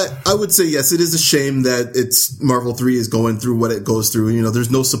I would say yes, it is a shame that Marvel 3 is going through what it goes through. You know,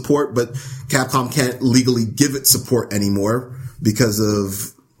 there's no support, but Capcom can't legally give it support anymore because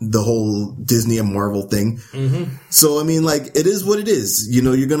of the whole Disney and Marvel thing. So, I mean, like, it is what it is. You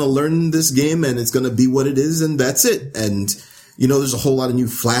know, you're going to learn this game and it's going to be what it is and that's it. And, you know, there's a whole lot of new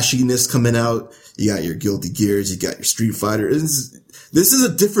flashiness coming out. You got your Guilty Gears, you got your Street Fighter. This is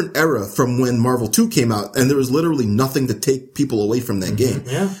a different era from when Marvel 2 came out and there was literally nothing to take people away from that game.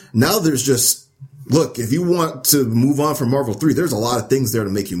 Yeah. Now there's just, look, if you want to move on from Marvel 3, there's a lot of things there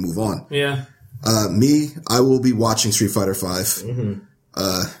to make you move on. yeah. I will be watching Street Fighter 5.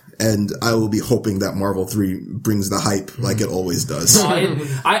 And I will be hoping that Marvel 3 brings the hype like it always does.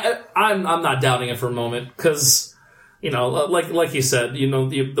 I'm not doubting it for a moment because, you know, like you said, you know,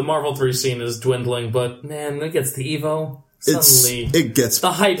 the Marvel 3 scene is dwindling, but man, it gets to Evo. Suddenly,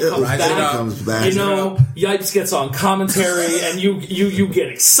 the hype comes back. You know, Yipes gets on commentary, and you get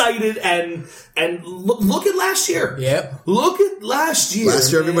excited, and look at last year. Yep. Look at last year.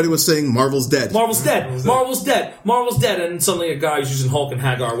 Last year, everybody was saying Marvel's dead. Marvel's dead. Marvel's dead. Marvel's dead. And suddenly a guy who's using Hulk and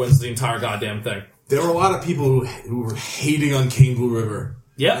Hagar wins the entire goddamn thing. There were a lot of people who were hating on King Blue River.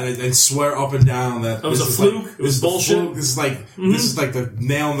 Yeah. And swear up and down that it was a fluke. It was bullshit. This is like the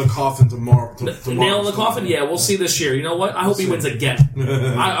nail in the coffin to Marvel. Nail in the coffin? Yeah, we'll see this year. You know what? I hope he wins again.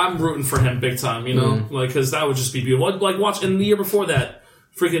 I'm rooting for him big time, you know? Like, because that would just be beautiful. Like, watch, in the year before that,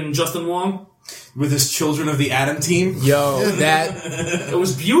 Freaking Justin Wong. With his Children of the Atom team. Yo, that It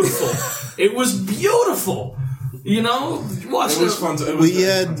was beautiful. It was beautiful. You know, watch It was fun. It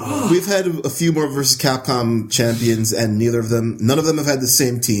was We've had a few more versus Capcom champions, and none of them have had the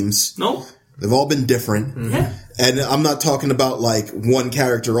same teams. No. They've all been different. Yeah. And I'm not talking about like one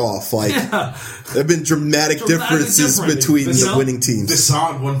character off. Like there have been dramatic differences different. between You the know? winning teams.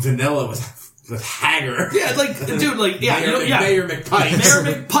 Desant won Vanilla with Hager. Yeah, like, dude, like, yeah, Mayor McPipes.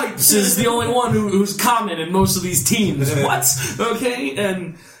 Mayor McPipes is the only one who's common in most of these teams. What? Okay,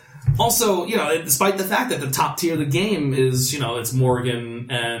 and also, you know, despite the fact that the top tier of the game is, you know, it's Morgan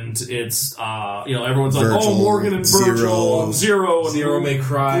and it's, you know, everyone's like, Virgil, oh, Morgan and Virgil, Zero, and Zero may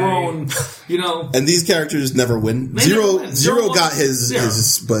cry. Grown, you know. And these characters never win. They never Zero win. Zero Zero got won. his,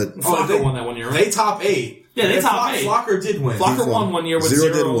 Yeah. but Flocker won that one year, right? They top 8. Yeah, they top 8. Flocker did win. Flocker won. won one year with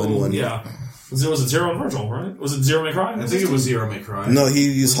Zero Zero. did win one. Yeah. Was it Zero and Virgil, right? Was it Zero May Cry? I think it was Zero may cry. no,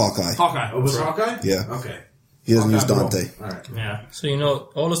 he used Hawkeye. Hawkeye. Oh, was That's right. Hawkeye? Yeah. Okay. He doesn't use Hawkeye, Dante. All right. Yeah. So, you know,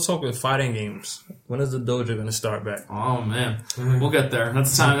 all this talk with fighting games. When is the dojo going to start back? Oh man, we'll get there.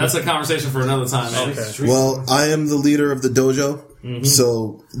 That's time. That's a conversation for another time. Man. Okay. Well, I am the leader of the dojo.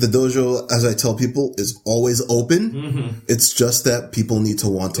 So the dojo, as I tell people, is always open. It's just that people need to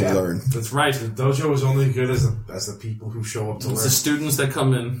want to learn. That's right. The dojo is only good as the people who show up to It's learn. the students that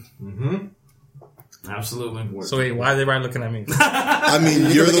come in. Mm-hmm. Absolutely. So, wait, why are they looking at me? I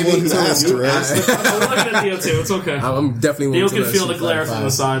mean, you're the one who asked, right? I'm looking at Theo too. It's okay. I'm definitely. Theo willing can to feel the see glare Fight from the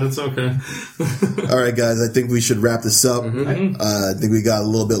side. It's okay. All right, guys, I think we should wrap this up. I think we got a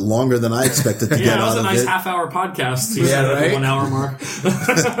little bit longer than I expected to Yeah, get that was out a of nice it. half-hour podcast. You Yeah, said at the right? 1 hour mark.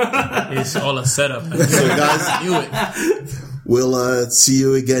 It's all a setup. So, guys, Do it. we'll see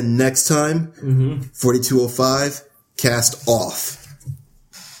you again next time. 4205, cast off.